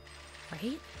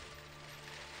 Right?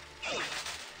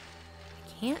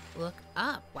 I can't look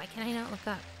up. Why can I not look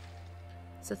up?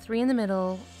 So 3 in the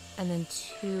middle, and then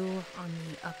 2 on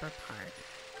the upper part.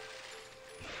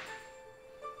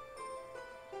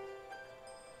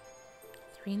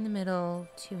 Three in the middle,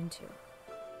 2 and 2.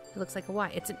 It looks like a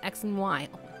Y. It's an X and Y.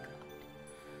 Oh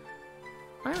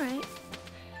my god. Alright.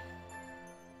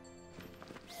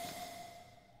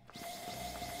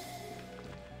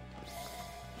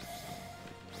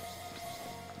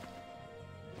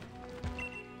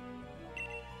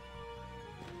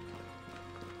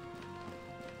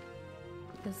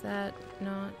 Is that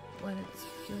not what it's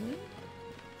doing?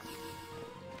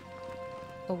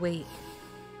 Oh, wait.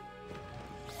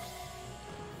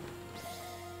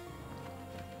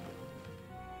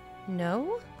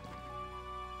 No?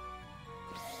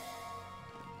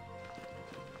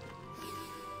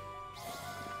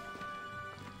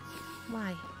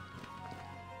 Why?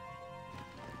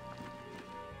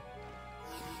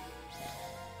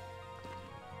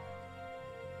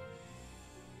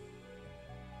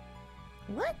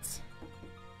 What?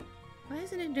 Why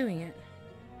isn't it doing it?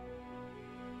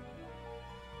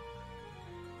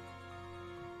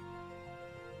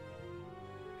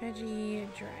 Regi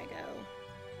Drago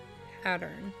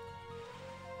pattern.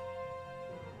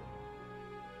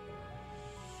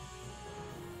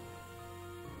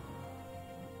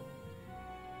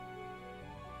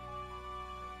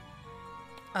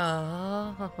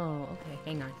 Oh, okay,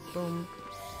 hang on. Boom.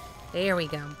 There we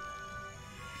go.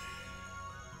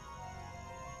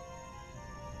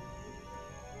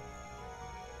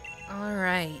 All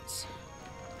right.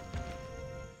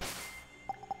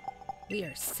 We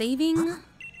are saving.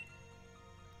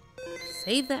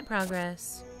 Save that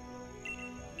progress.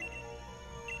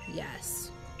 Yes.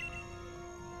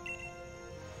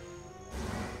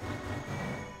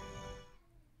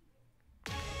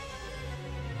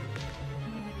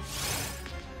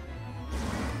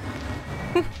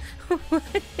 What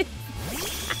is that?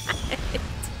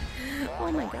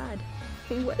 Oh my god.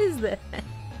 What is that?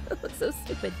 That looks so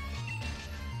stupid.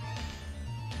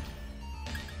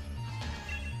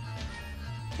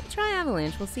 Try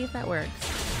Avalanche. We'll see if that works.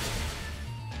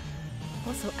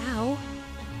 Also, ow.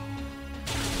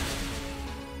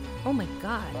 Oh my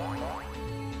god.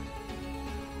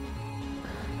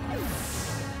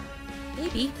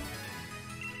 Baby.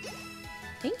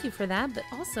 Thank you for that, but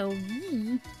also...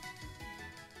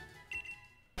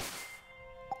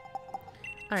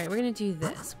 Alright, we're gonna do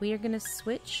this. We are gonna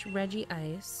switch Reggie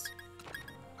Ice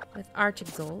with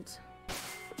Artigold.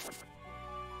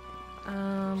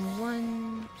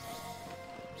 One...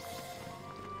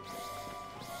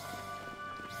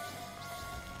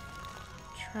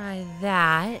 Try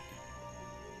that.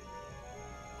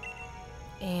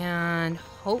 And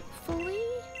hopefully...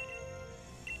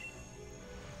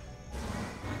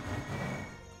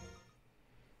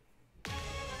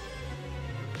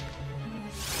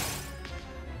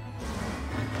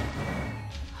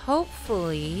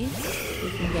 Hopefully, we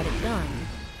can get it done.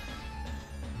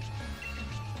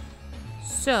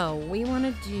 So, we want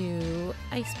to do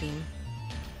Ice Beam.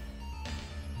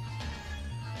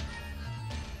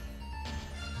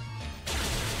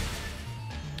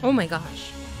 Oh my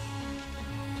gosh.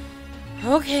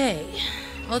 Okay,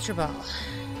 Ultra Ball.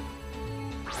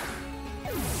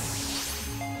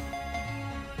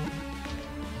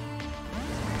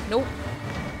 Nope.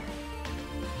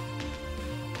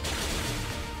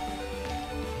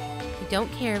 I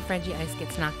don't care if Reggie Ice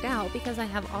gets knocked out because I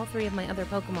have all three of my other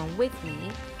Pokemon with me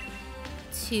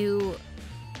to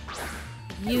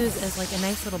use as like a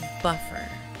nice little buffer.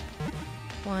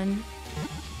 1,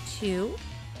 2.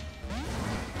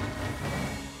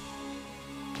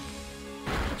 I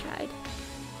tried.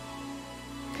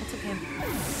 That's okay.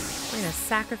 We're gonna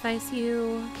sacrifice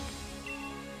you.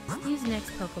 Use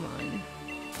next Pokemon.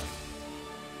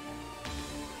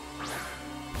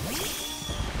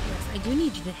 Yes, I do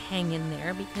need you to hang in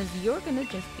there because you're gonna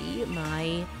just be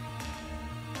my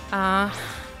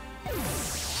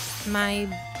my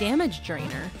damage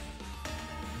drainer.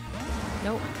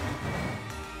 Nope.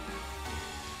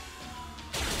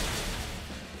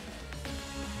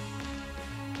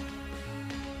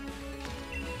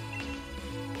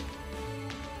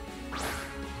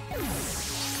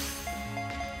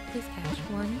 Please catch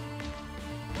 1.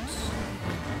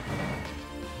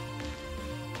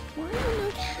 Why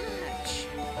no catch?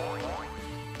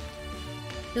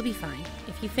 You'll be fine.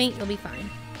 If you faint, you'll be fine.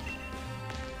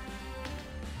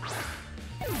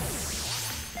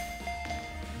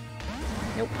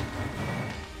 Nope.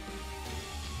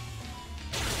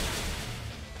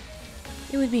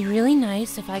 It would be really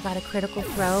nice if I got a critical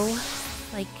throw,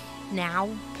 like, now.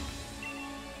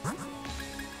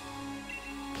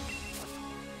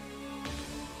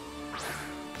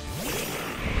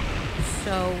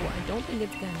 So, I don't think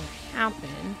it's gonna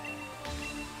happen,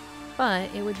 but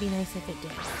it would be nice if it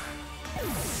did.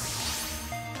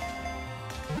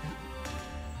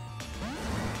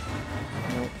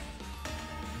 Nope.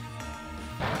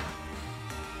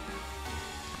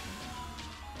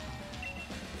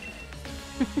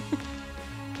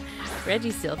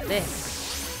 Reggie's still thick.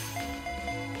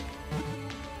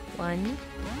 1.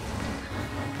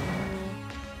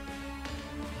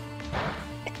 I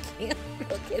can't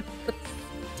look at the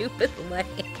stupid legs.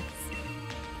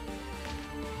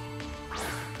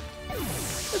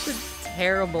 That's a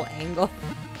terrible angle.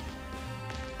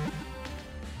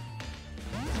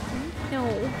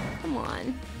 No, come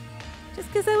on.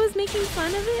 Just because I was making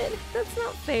fun of it? That's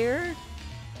not fair.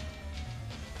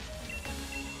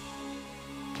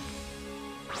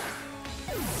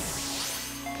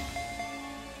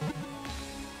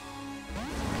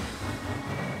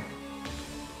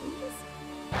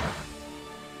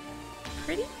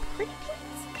 Pretty please.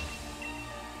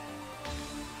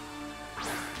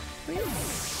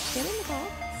 Get in the ball.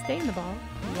 Stay in the ball. 1.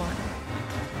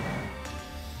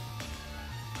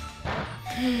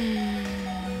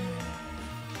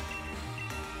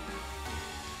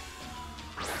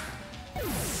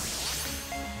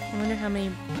 I wonder how many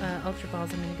Ultra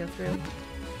Balls I'm going to go through.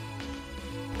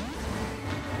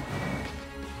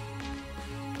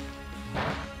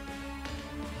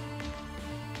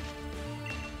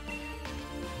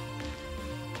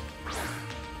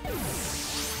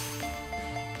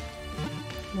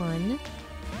 One.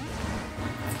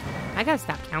 I gotta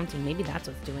stop counting. Maybe that's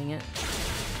what's doing it.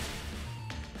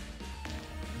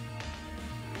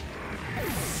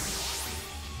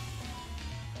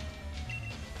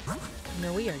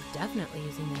 No, we are definitely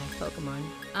using the next Pokemon.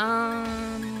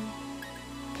 I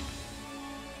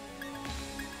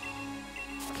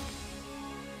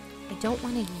don't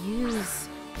want to use...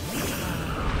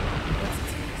 what's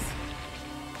his face?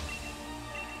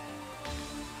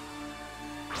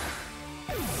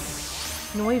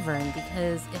 Noivern,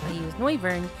 because if I use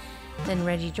Noivern, then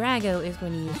Regidrago is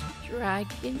going to use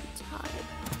Dragon type.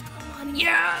 Come on,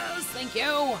 Yes! Thank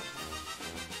you!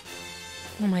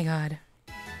 Oh my god.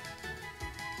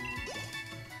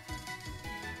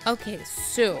 Okay,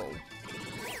 so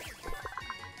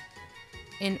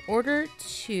in order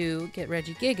to get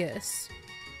Regigigas,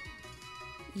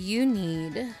 you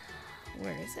need...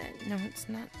 Where is it? No, it's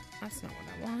not. That's not what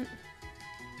I want.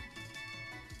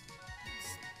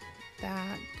 It's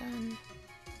that done.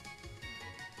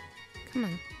 Come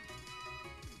on.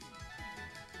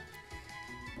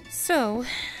 So,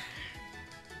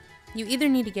 you either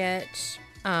need to get...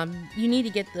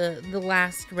 the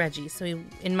last Reggie. So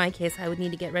in my case, I would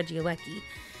need to get Regieleki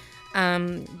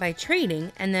by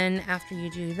trading. And then after you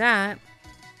do that,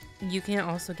 you can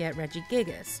also get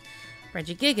Regigigas.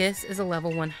 Regigigas is a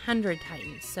level 100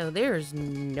 Titan. So there's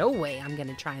no way I'm going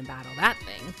to try and battle that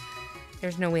thing.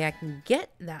 There's no way I can get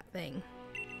that thing.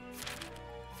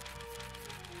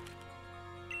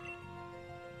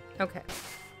 Okay.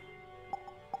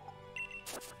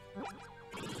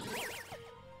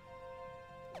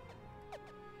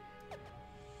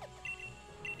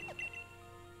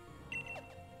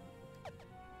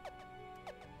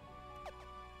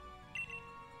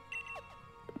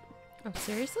 Oh,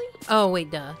 seriously? Oh, wait,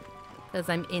 duh. Because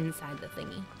I'm inside the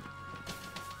thingy.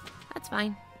 That's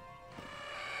fine.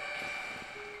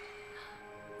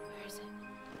 Where is it?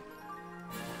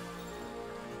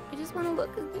 I just want to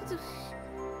look.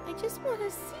 I just want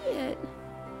to see it.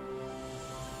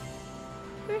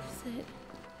 Where is it?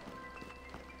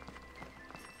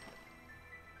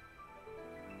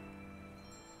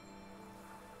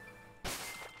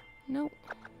 Nope.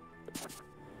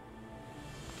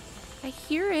 I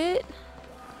hear it.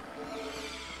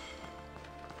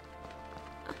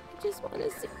 I just want to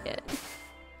see it.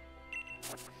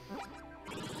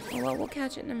 Oh, well, we'll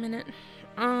catch it in a minute.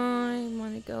 I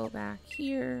want to go back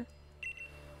here.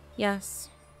 Yes.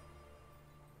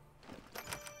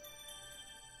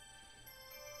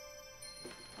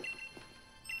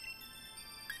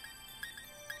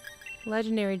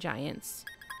 Legendary Giants.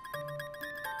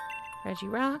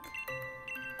 Regirock.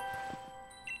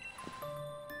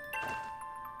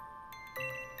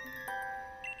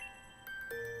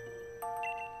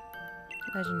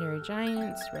 Legendary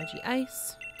Giants,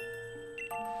 Regice.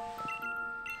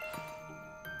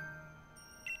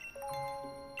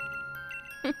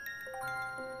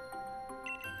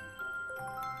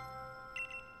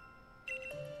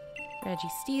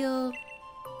 Registeel.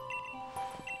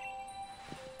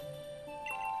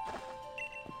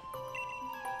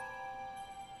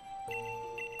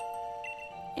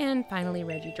 And finally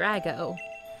Regidrago.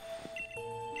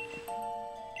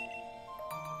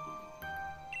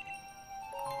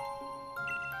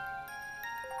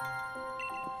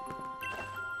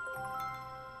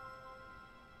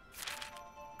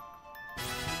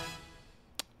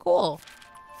 Cool.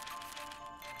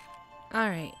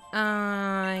 Alright,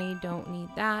 I don't need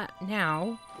that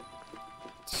now.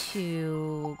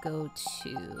 To go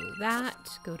to that,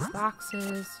 go to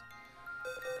boxes.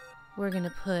 We're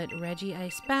gonna put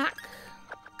Regice back.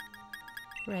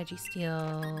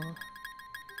 Registeel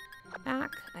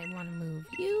back. I want to move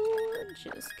you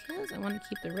just because I want to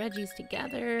keep the Regis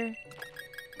together.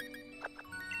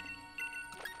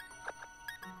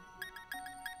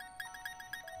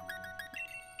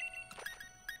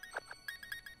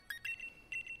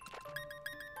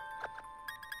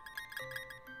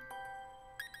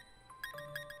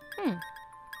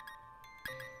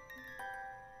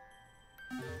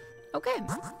 Okay,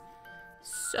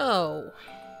 so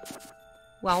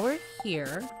while we're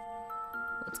here,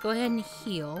 let's go ahead and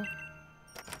heal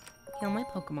my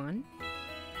Pokemon.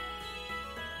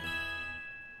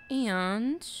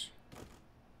 And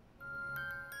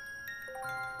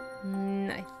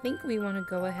I think we want to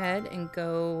go ahead and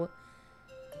go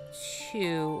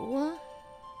to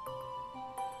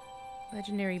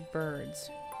Legendary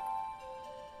Birds.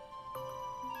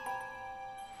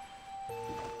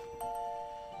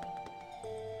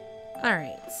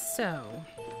 Alright, so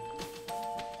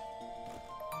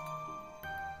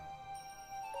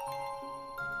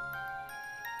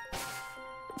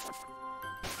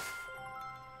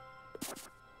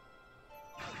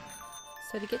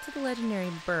to get to the Legendary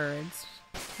Birds,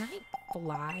 can I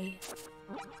fly?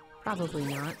 Probably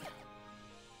not.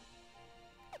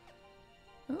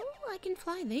 Oh, I can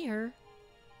fly there.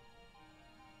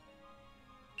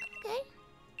 Okay.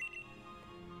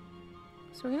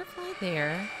 So we're gonna fly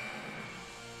there.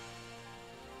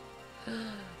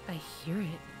 I hear it.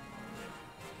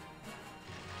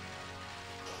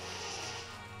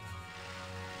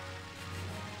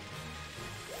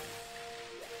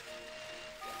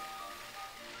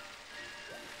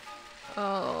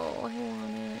 Oh, I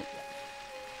want it.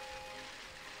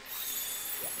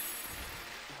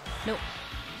 Nope.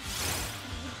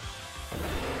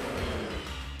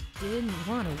 Didn't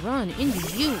want to run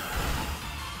into you.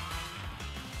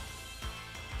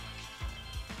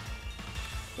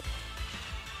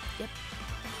 Yep.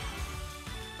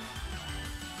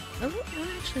 Oh, I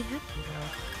don't actually have to, though.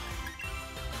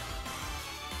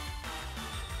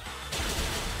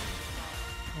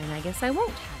 And I guess I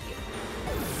won't have you.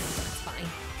 That's fine.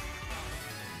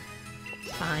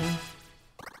 Fine.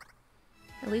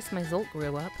 At least my Zolt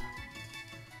grew up.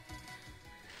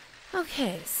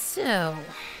 Okay, so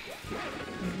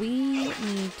we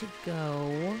need to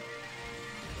go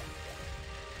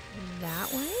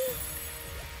that way?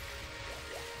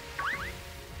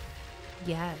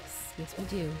 Yes, yes we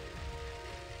do.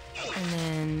 And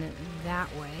then that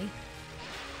way.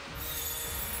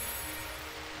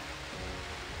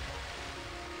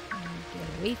 Get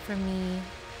away from me.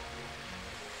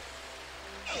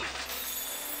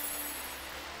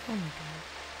 Oh my god.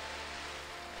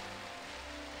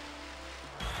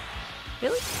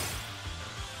 Really?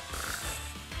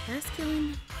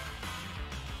 Masculine?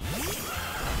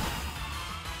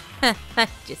 I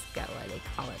just got why they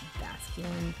call it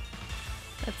masculine.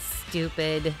 That's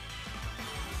stupid.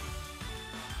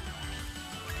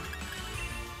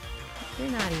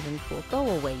 You're not even cool. Go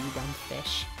away, you dumb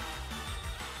fish.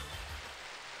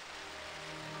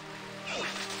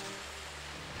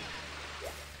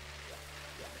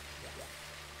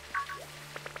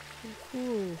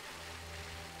 Ooh.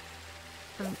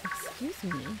 Excuse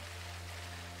me.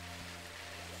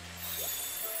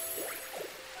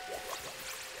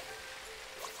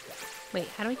 Wait,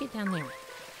 how do I get down there?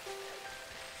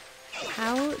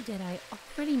 How did I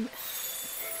already...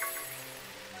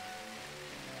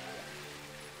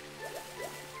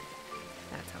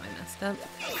 That's how I messed up.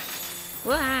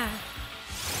 Wah!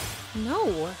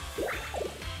 No!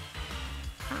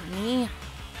 Honey.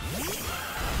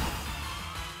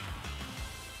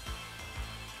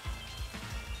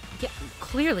 Yeah,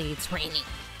 clearly it's raining.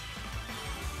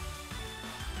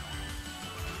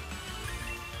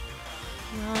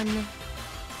 Run.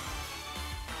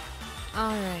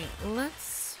 Alright,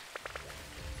 let's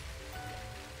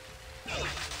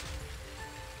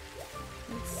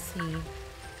see. I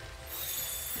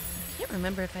can't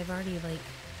remember if I've already, like,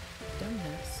 done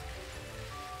this.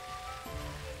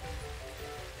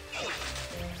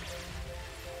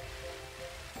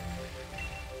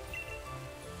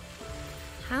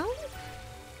 How?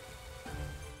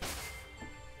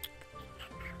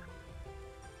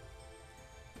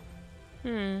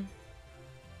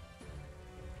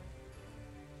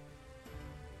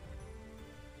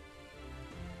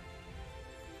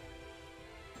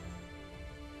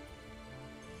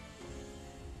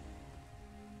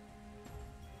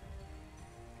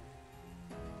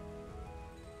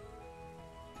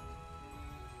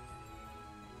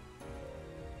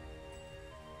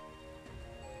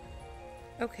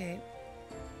 Okay.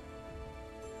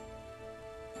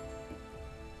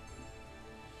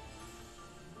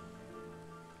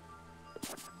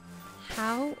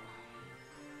 How?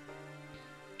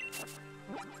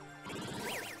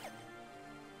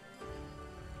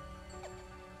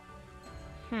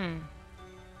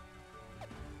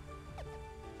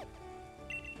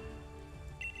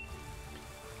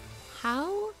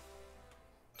 How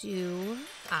do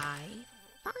I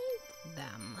find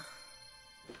them?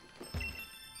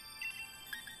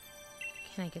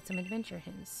 Can I get some adventure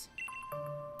hints?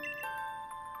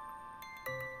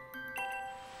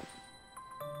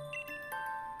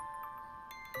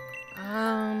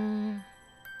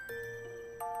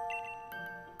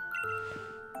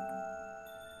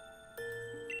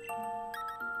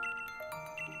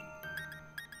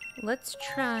 Let's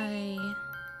try...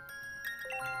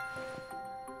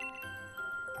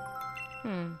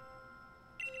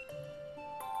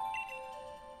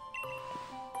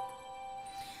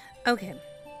 Okay.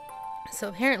 So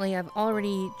apparently I've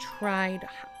already tried,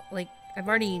 like, I've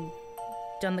already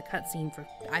done the cutscene for,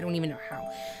 I don't even know how.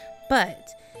 But,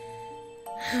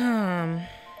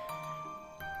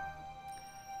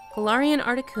 Galarian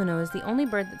Articuno is the only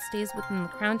bird that stays within the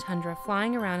Crown Tundra,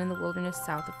 flying around in the wilderness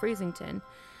south of Freezington.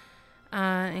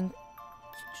 And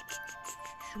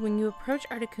when you approach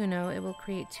Articuno, it will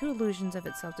create two illusions of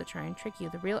itself to try and trick you.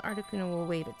 The real Articuno will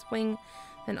wave its wing,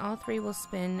 then all three will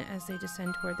spin as they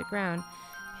descend toward the ground.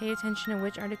 Pay attention to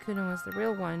which Articuno is the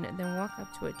real one, then walk up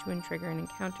to it to trigger an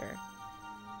encounter.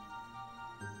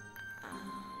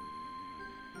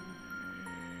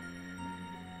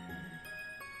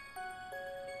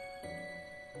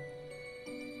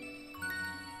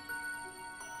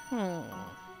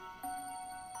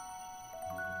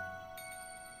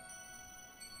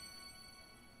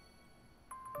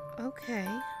 Okay.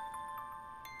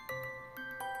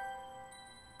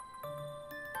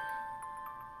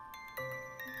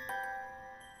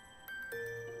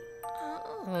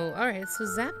 Oh, alright, so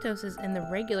Zapdos is in the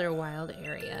regular wild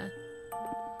area.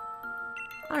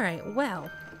 Alright, well.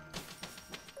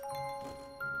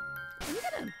 I'm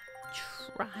gonna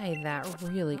try that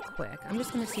really quick. I'm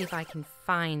just gonna see if I can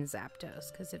find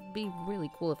Zapdos, because it'd be really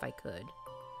cool if I could.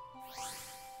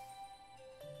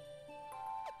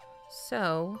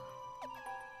 So,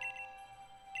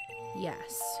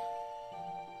 yes.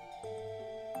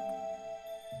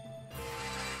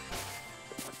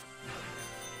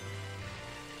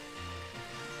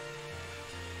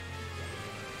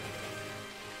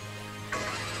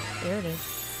 There it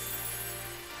is.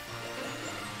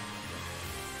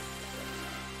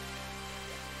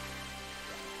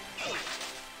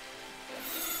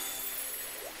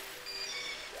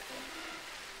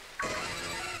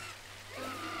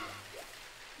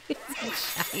 It's a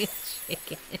giant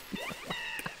chicken.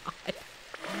 Oh my god.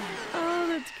 Oh,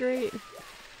 that's great.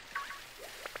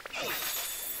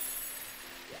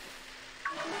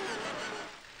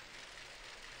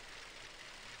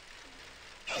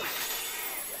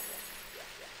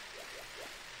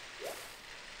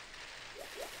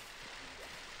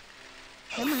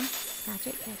 Come on. Catch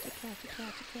it, catch it, catch it,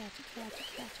 catch it, catch it, catch it,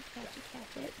 catch it, catch it,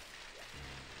 catch it.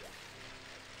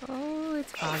 Oh,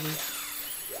 it's foggy.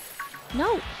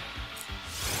 No!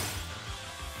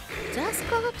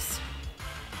 Dusclops?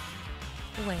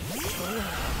 Away, away.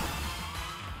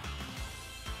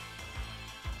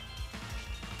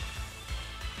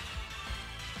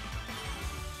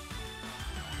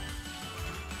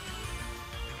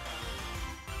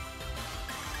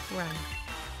 Run.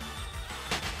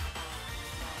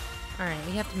 Alright,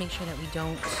 we have to make sure that we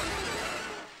don't...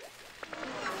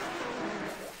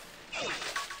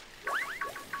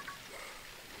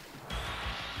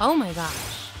 Oh my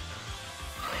gosh.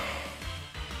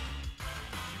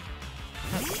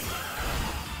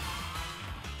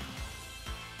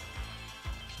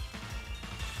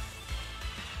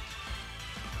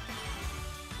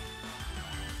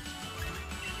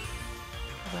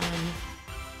 Run.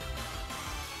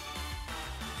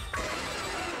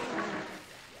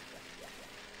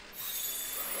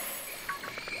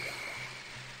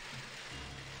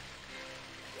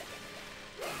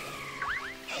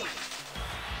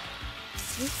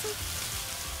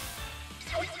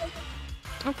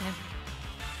 Okay.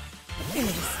 I'm gonna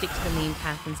just stick to the main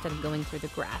path instead of going through the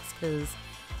grass, because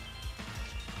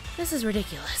this is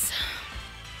ridiculous.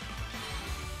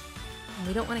 And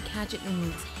we don't want to catch it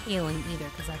when it's hailing either,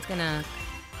 because that's gonna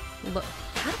look...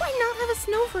 How do I not have a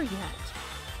Snover yet?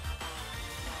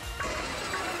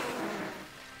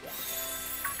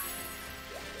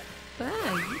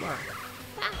 Ah, you are a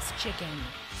fast chicken.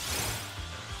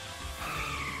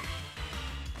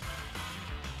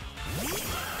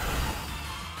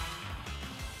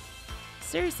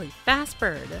 Seriously, fast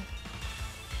bird.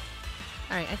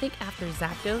 Alright, I think after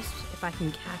Zapdos, if I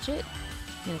can catch it,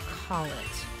 I'm gonna call it.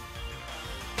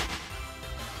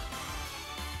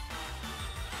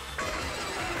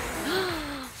 Oh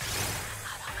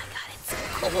my god, it's so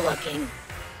cool looking.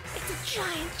 It's a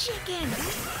giant chicken.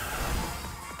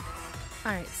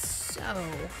 Alright, so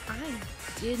I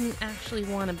didn't actually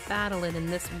want to battle it in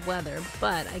this weather,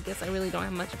 but I guess I really don't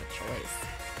have much of a choice.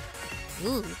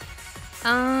 Ooh.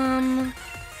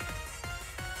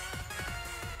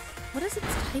 What is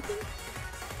its typing?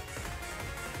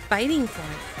 Biting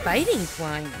flying. Biting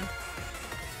flying.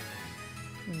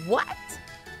 What?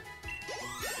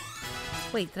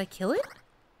 Wait, did I kill it?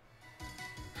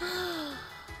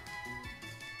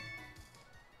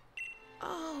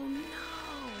 Oh no.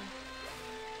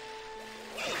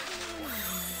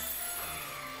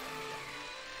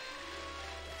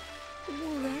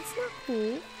 Well, that's not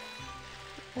cool.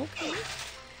 Okay.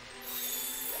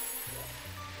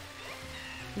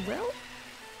 Well,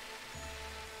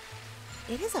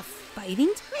 it is a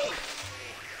fighting type?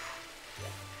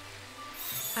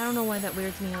 I don't know why that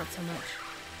weirds me out so much.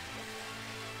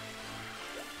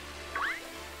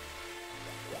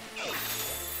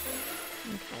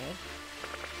 Okay.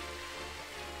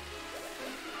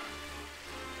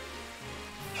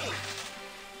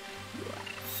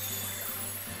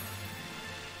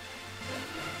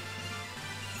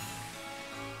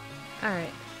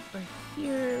 Alright, we're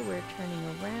here, we're turning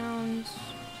around.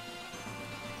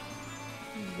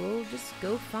 We'll just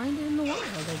go find it in the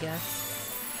wild, I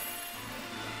guess.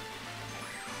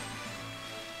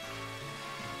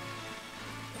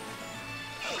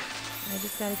 I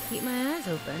just gotta keep my eyes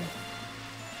open.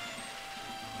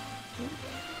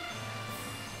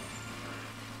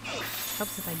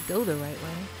 Helps if I go the right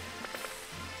way.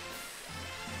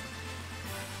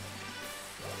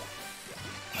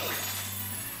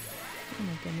 Oh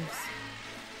my goodness.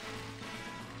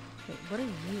 Wait, what are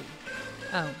you?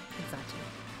 Oh, exactly.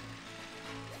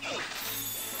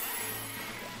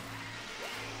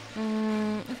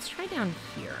 Let's try down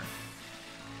here.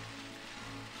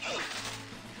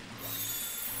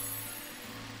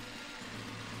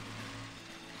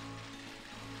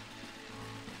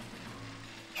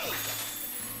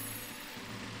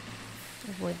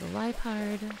 Avoid the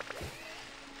Lipard.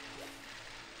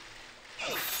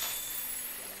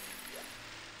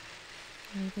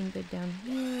 Anything good down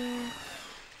here?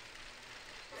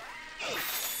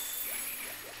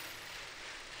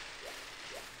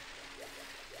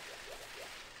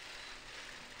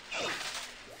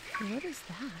 What is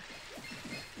that?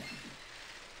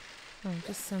 Oh,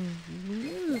 just some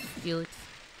Felix.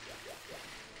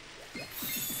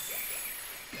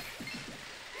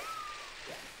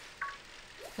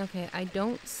 Okay, I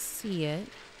don't see it.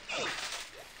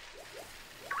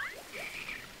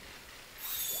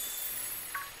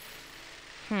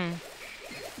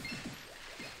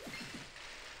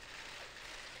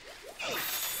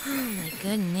 Oh my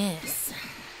goodness.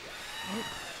 Oh,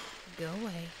 go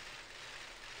away.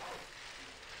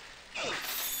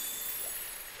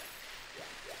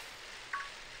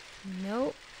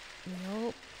 Nope.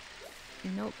 Nope.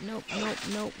 Nope, nope, nope,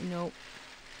 nope, nope.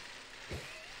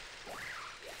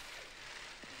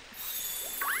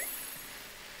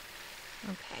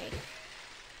 Okay.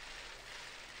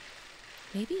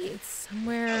 Maybe it's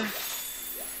somewhere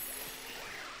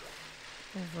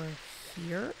over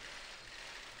here.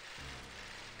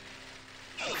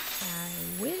 I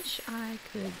wish I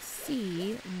could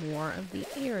see more of the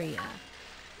area.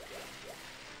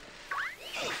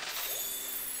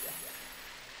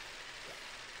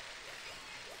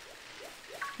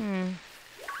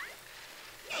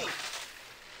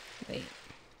 Wait.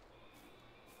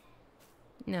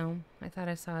 No, I thought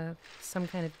I saw some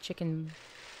kind of chicken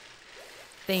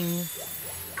thing.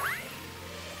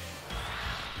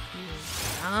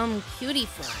 Cutie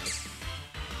fly.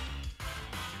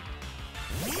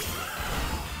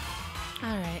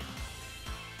 Alright.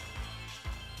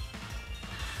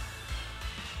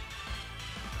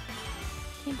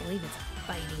 Can't believe it's a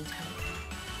fighting type.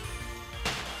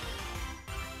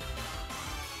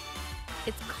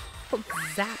 It's called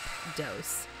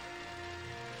Zapdos.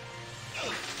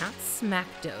 Not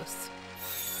Smackdos.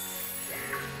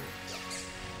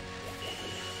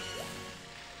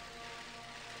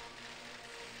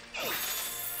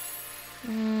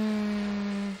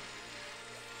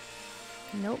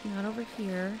 Nope, not over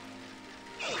here.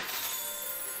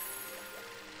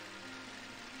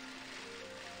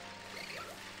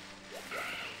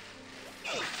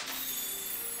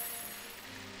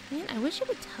 Man, I wish it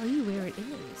would tell you where it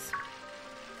is.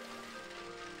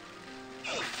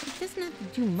 It doesn't have to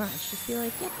do much. Just be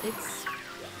like, yep, it's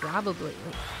probably.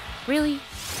 Like, really?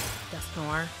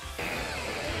 Dusknoir.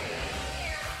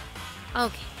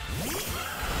 Okay.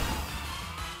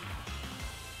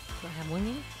 Do I have one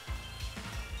yet?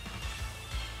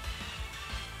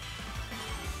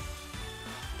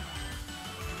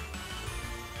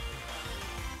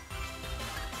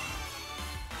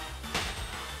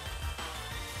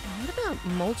 What about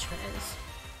Moltres?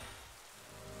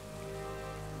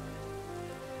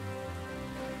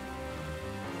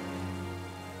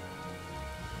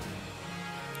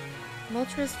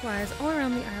 Moltres flies all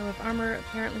around the Isle of Armor,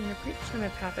 apparently in a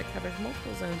predetermined path that covers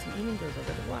multiple zones and even goes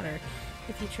over the water.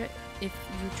 If you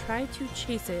try to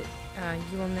chase it,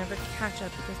 you will never catch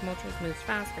up because Moltres moves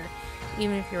faster.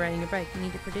 Even if you're riding a bike, you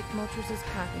need to predict Moltres'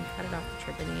 path and cut it off the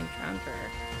trip any encounter.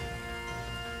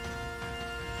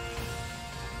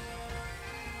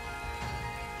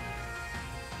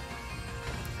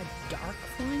 A dark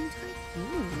flying type?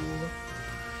 Ooh.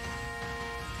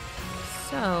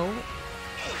 So...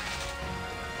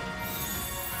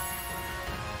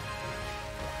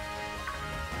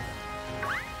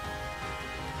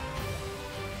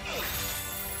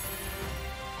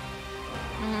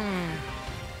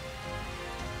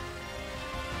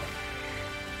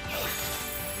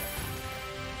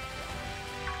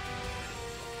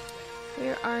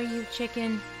 Where are you,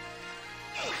 chicken?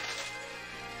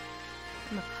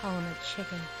 I'm gonna call him a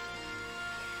chicken.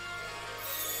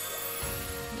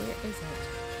 Where is it?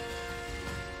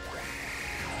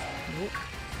 Nope.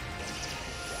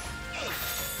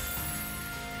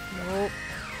 Nope.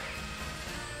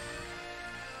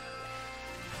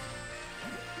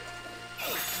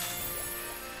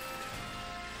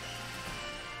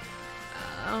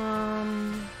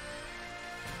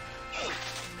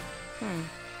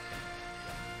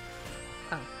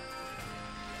 Oh.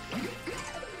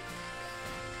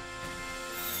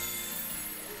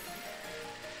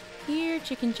 Here,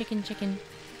 chicken, chicken, chicken.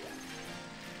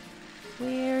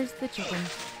 Where's the chicken?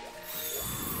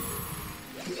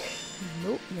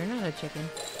 Nope, you're not a chicken.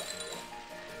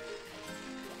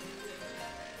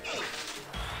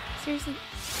 Seriously?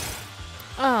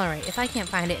 Alright, if I can't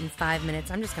find it in 5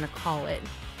 minutes, I'm just gonna call it.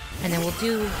 And then we'll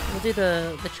do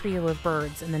the trio of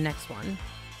birds in the next one.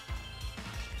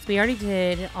 So we already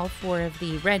did all 4 of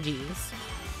the Regis.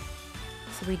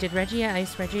 So we did Reggie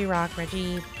Ice, Reggie Rock,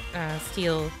 Reggie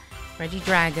Steel, Reggie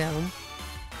Drago.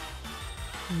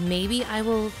 Maybe I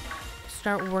will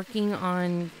start working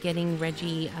on getting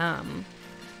Reggie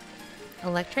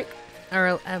Electric,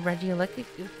 or Reggie Electric.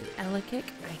 I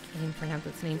can't even pronounce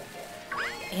its name.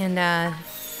 And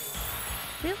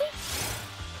really?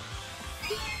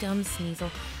 Dumb Sneasel.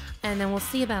 And then we'll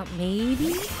see about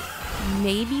maybe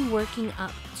working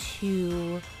up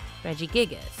to Reggie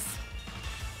Gigas.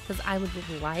 Because I would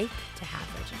like to have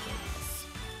Reggie Gigas.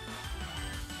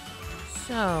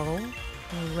 So,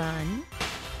 run.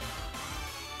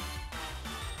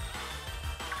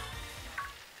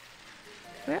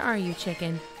 Where are you,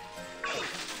 chicken?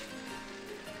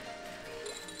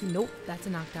 Nope, that's a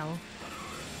Noctowl.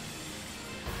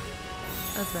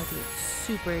 I was about to get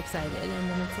super excited, and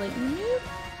then it's like, nope.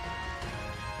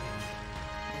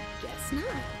 I guess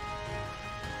not.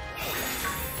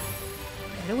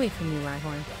 Get away from me,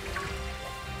 Rhyhorn.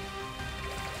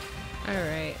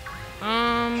 Alright.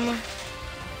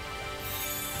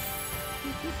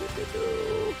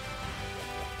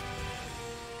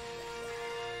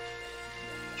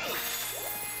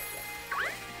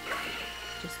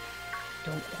 Just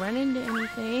don't run into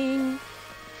anything.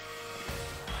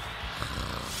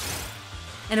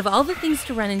 And of all the things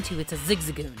to run into, it's a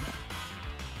Zigzagoon.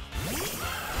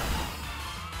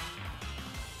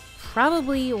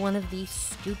 Probably one of the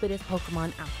stupidest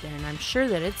Pokemon out there, and I'm sure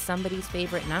that it's somebody's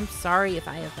favorite, and I'm sorry if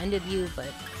I offended you,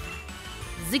 but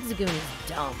Zigzagoon is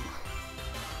dumb.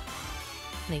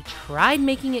 They tried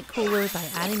making it cooler by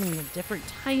adding in a different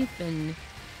type, and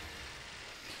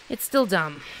it's still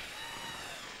dumb.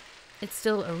 It's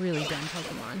still a really dumb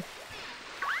Pokemon.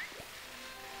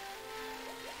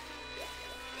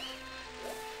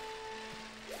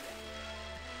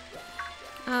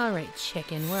 Alright,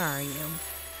 chicken, where are you?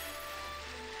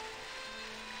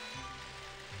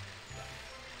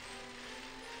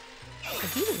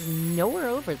 He was nowhere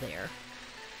over there.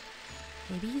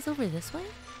 Maybe he's over this way?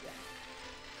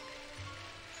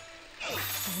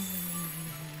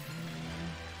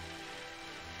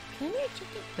 Come here,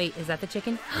 chicken. Wait, is that the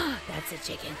chicken? That's a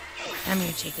chicken. Come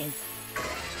here, chicken.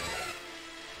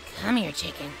 Come here,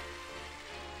 chicken.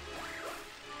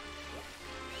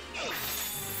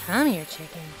 Come here,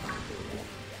 chicken.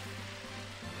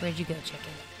 Where'd you go,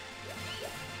 chicken?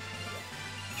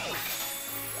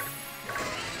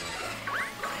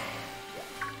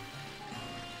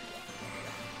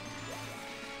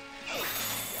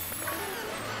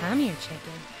 Come here,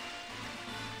 chicken.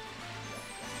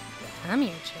 Come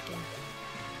here, chicken.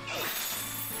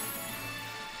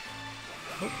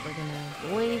 Oh, we're gonna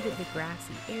avoid the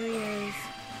grassy areas.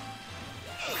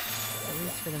 At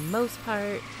least for the most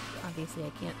part. Obviously, I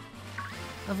can't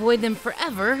avoid them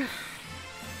forever.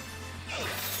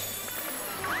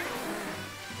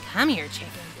 Come here,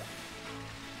 chicken.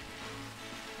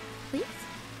 Please?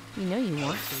 You know you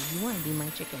want to. You want to be my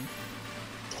chicken.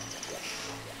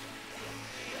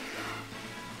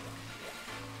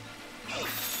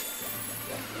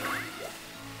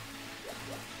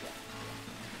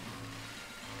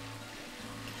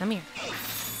 Come here.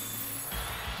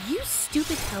 You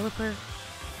stupid Pelipper.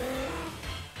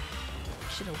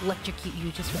 Should electrocute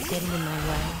you just for getting in my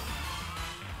way.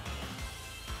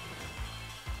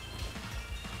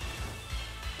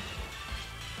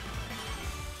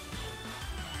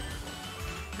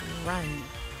 Run.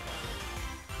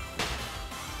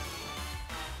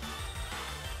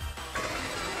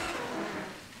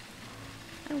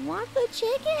 I want the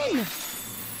chicken!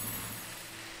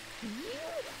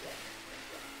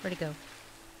 Where'd it go?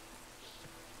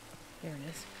 There it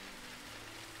is.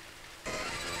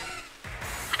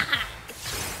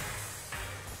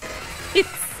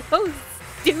 It's so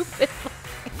stupid.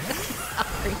 I'm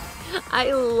sorry.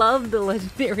 I love the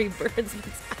legendary birds,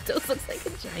 but Zapdos looks like a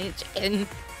giant chicken.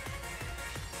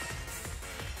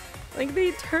 Like,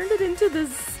 they turned it into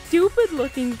this stupid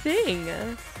looking thing.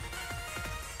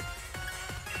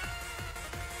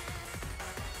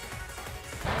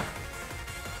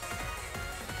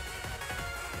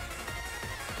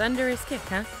 Thunderous kick,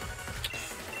 huh?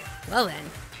 Well then.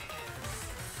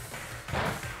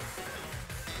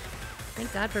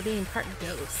 Thank God for being part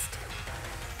ghost.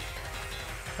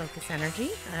 Focus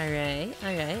energy. Alright,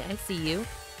 alright, I see you.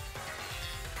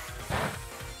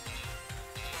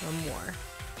 One more.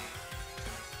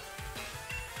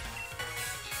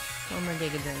 One more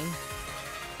Giga Drain.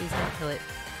 Please don't kill it.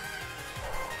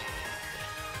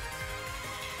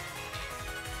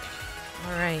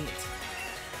 Alright.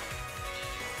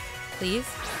 Please.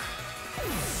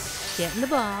 Get in the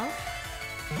ball.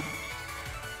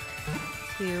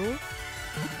 2,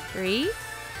 3.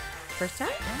 First time?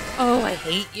 Oh, I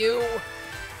hate you.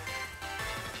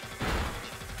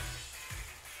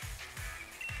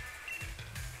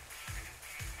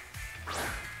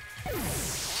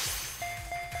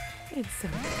 It's so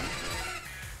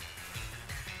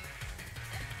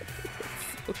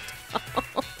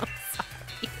tall. I'm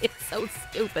sorry. It's so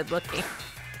stupid looking.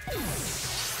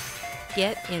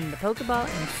 Get in the Pokeball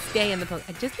and stay in the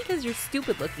Pokeball. Just because you're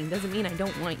stupid looking doesn't mean I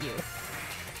don't want you.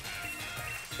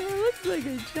 It looks like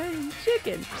a giant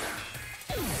chicken.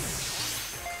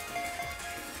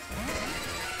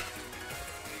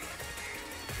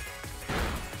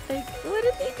 Like, what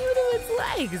did they do to its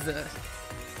legs?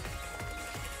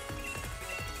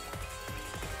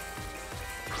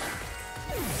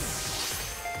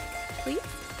 Please?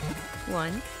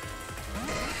 1,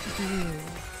 2.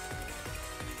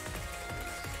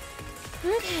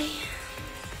 Okay.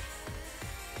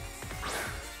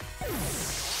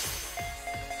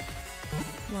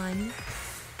 One. 2.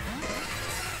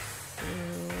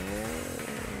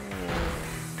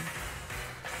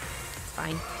 It's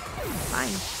fine. It's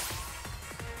fine.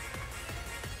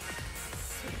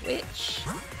 Switch.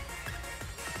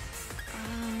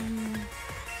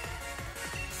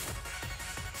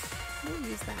 We'll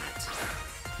use that.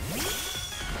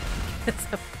 Because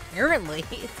apparently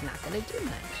it's not going to do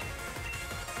much.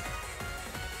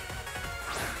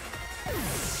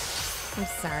 I'm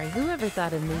sorry, whoever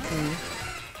thought of making...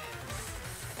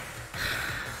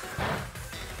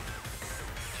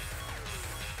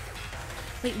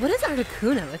 Wait, what is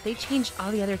Articuno? If they changed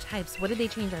all the other types, what did they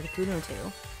change Articuno to?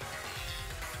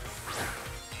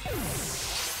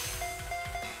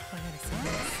 Oh, I gotta see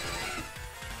this.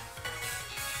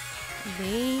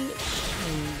 They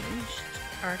changed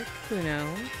Articuno.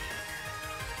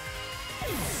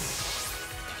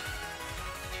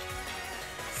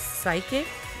 Psychic?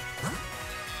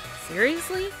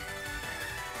 Seriously?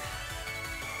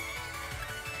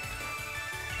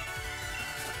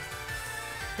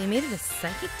 They made it a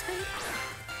psychic type?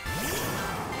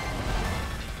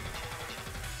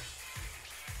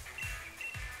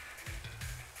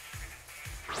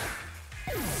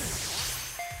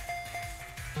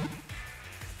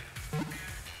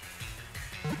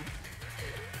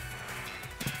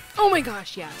 Oh my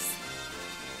gosh, yes.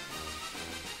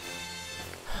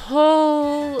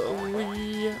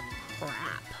 Holy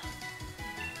crap.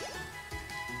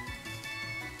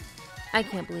 I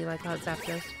can't believe I caught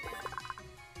Zapdos.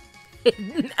 It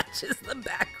matches the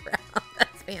background.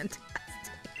 That's fantastic.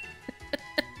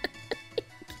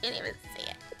 Can't even see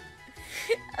it.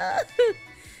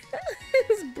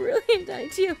 Whose brilliant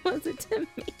idea was it to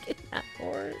make it that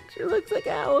orange? It looks like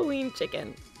a Halloween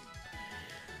chicken.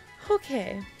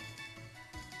 Okay.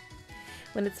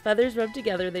 When its feathers rub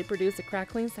together, they produce a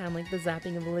crackling sound like the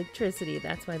zapping of electricity.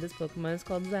 That's why this Pokemon is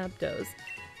called Zapdos.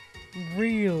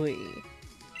 Really?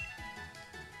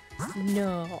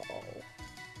 No.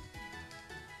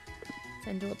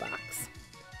 Send to a box.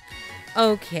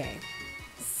 Okay.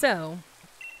 So.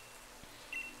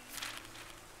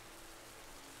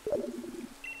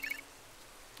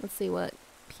 Let's see what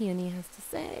Peony has to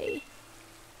say.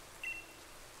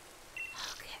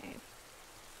 Okay.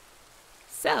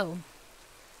 So.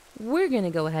 We're going to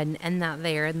go ahead and end that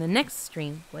there. In the next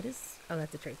stream, what is... Oh,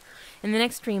 that's a tree. In the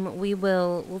next stream,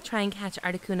 we'll try and catch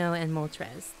Articuno and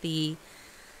Moltres, the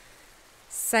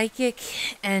psychic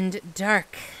and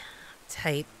dark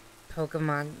type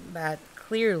Pokemon that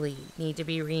clearly need to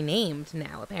be renamed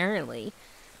now, apparently.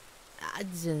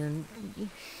 You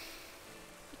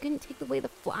couldn't take away the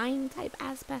flying type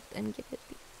aspect and give it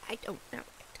the... I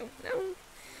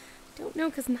don't know,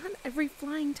 because not every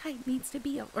flying type needs to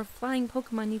be, or flying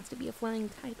Pokemon needs to be a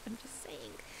flying type. I'm just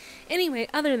saying. Anyway,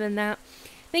 other than that,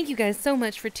 thank you guys so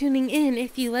much for tuning in.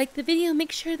 If you liked the video,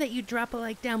 make sure that you drop a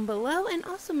like down below, and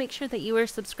also make sure that you are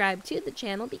subscribed to the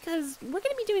channel, because we're going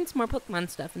to be doing some more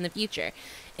Pokemon stuff in the future,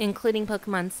 including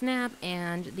Pokemon Snap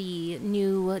and the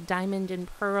new Diamond and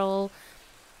Pearl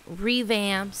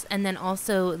revamps, and then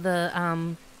also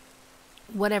the,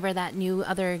 whatever that new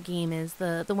other game is,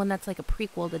 the one that's like a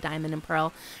prequel to Diamond and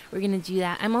Pearl. We're going to do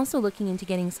that. I'm also looking into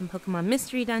getting some Pokemon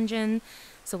Mystery Dungeon,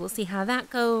 so we'll see how that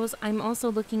goes. I'm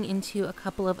also looking into a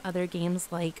couple of other games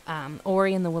like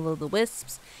Ori and the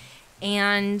Will-o'-the-Wisps,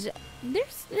 and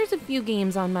there's a few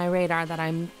games on my radar that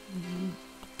I'm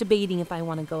debating if I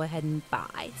want to go ahead and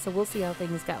buy. So we'll see how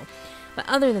things go. But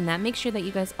other than that, make sure that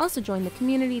you guys also join the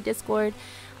community Discord.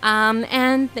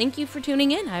 And thank you for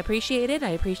tuning in. I appreciate it. I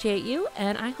appreciate you.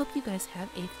 And I hope you guys have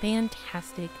a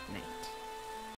fantastic night.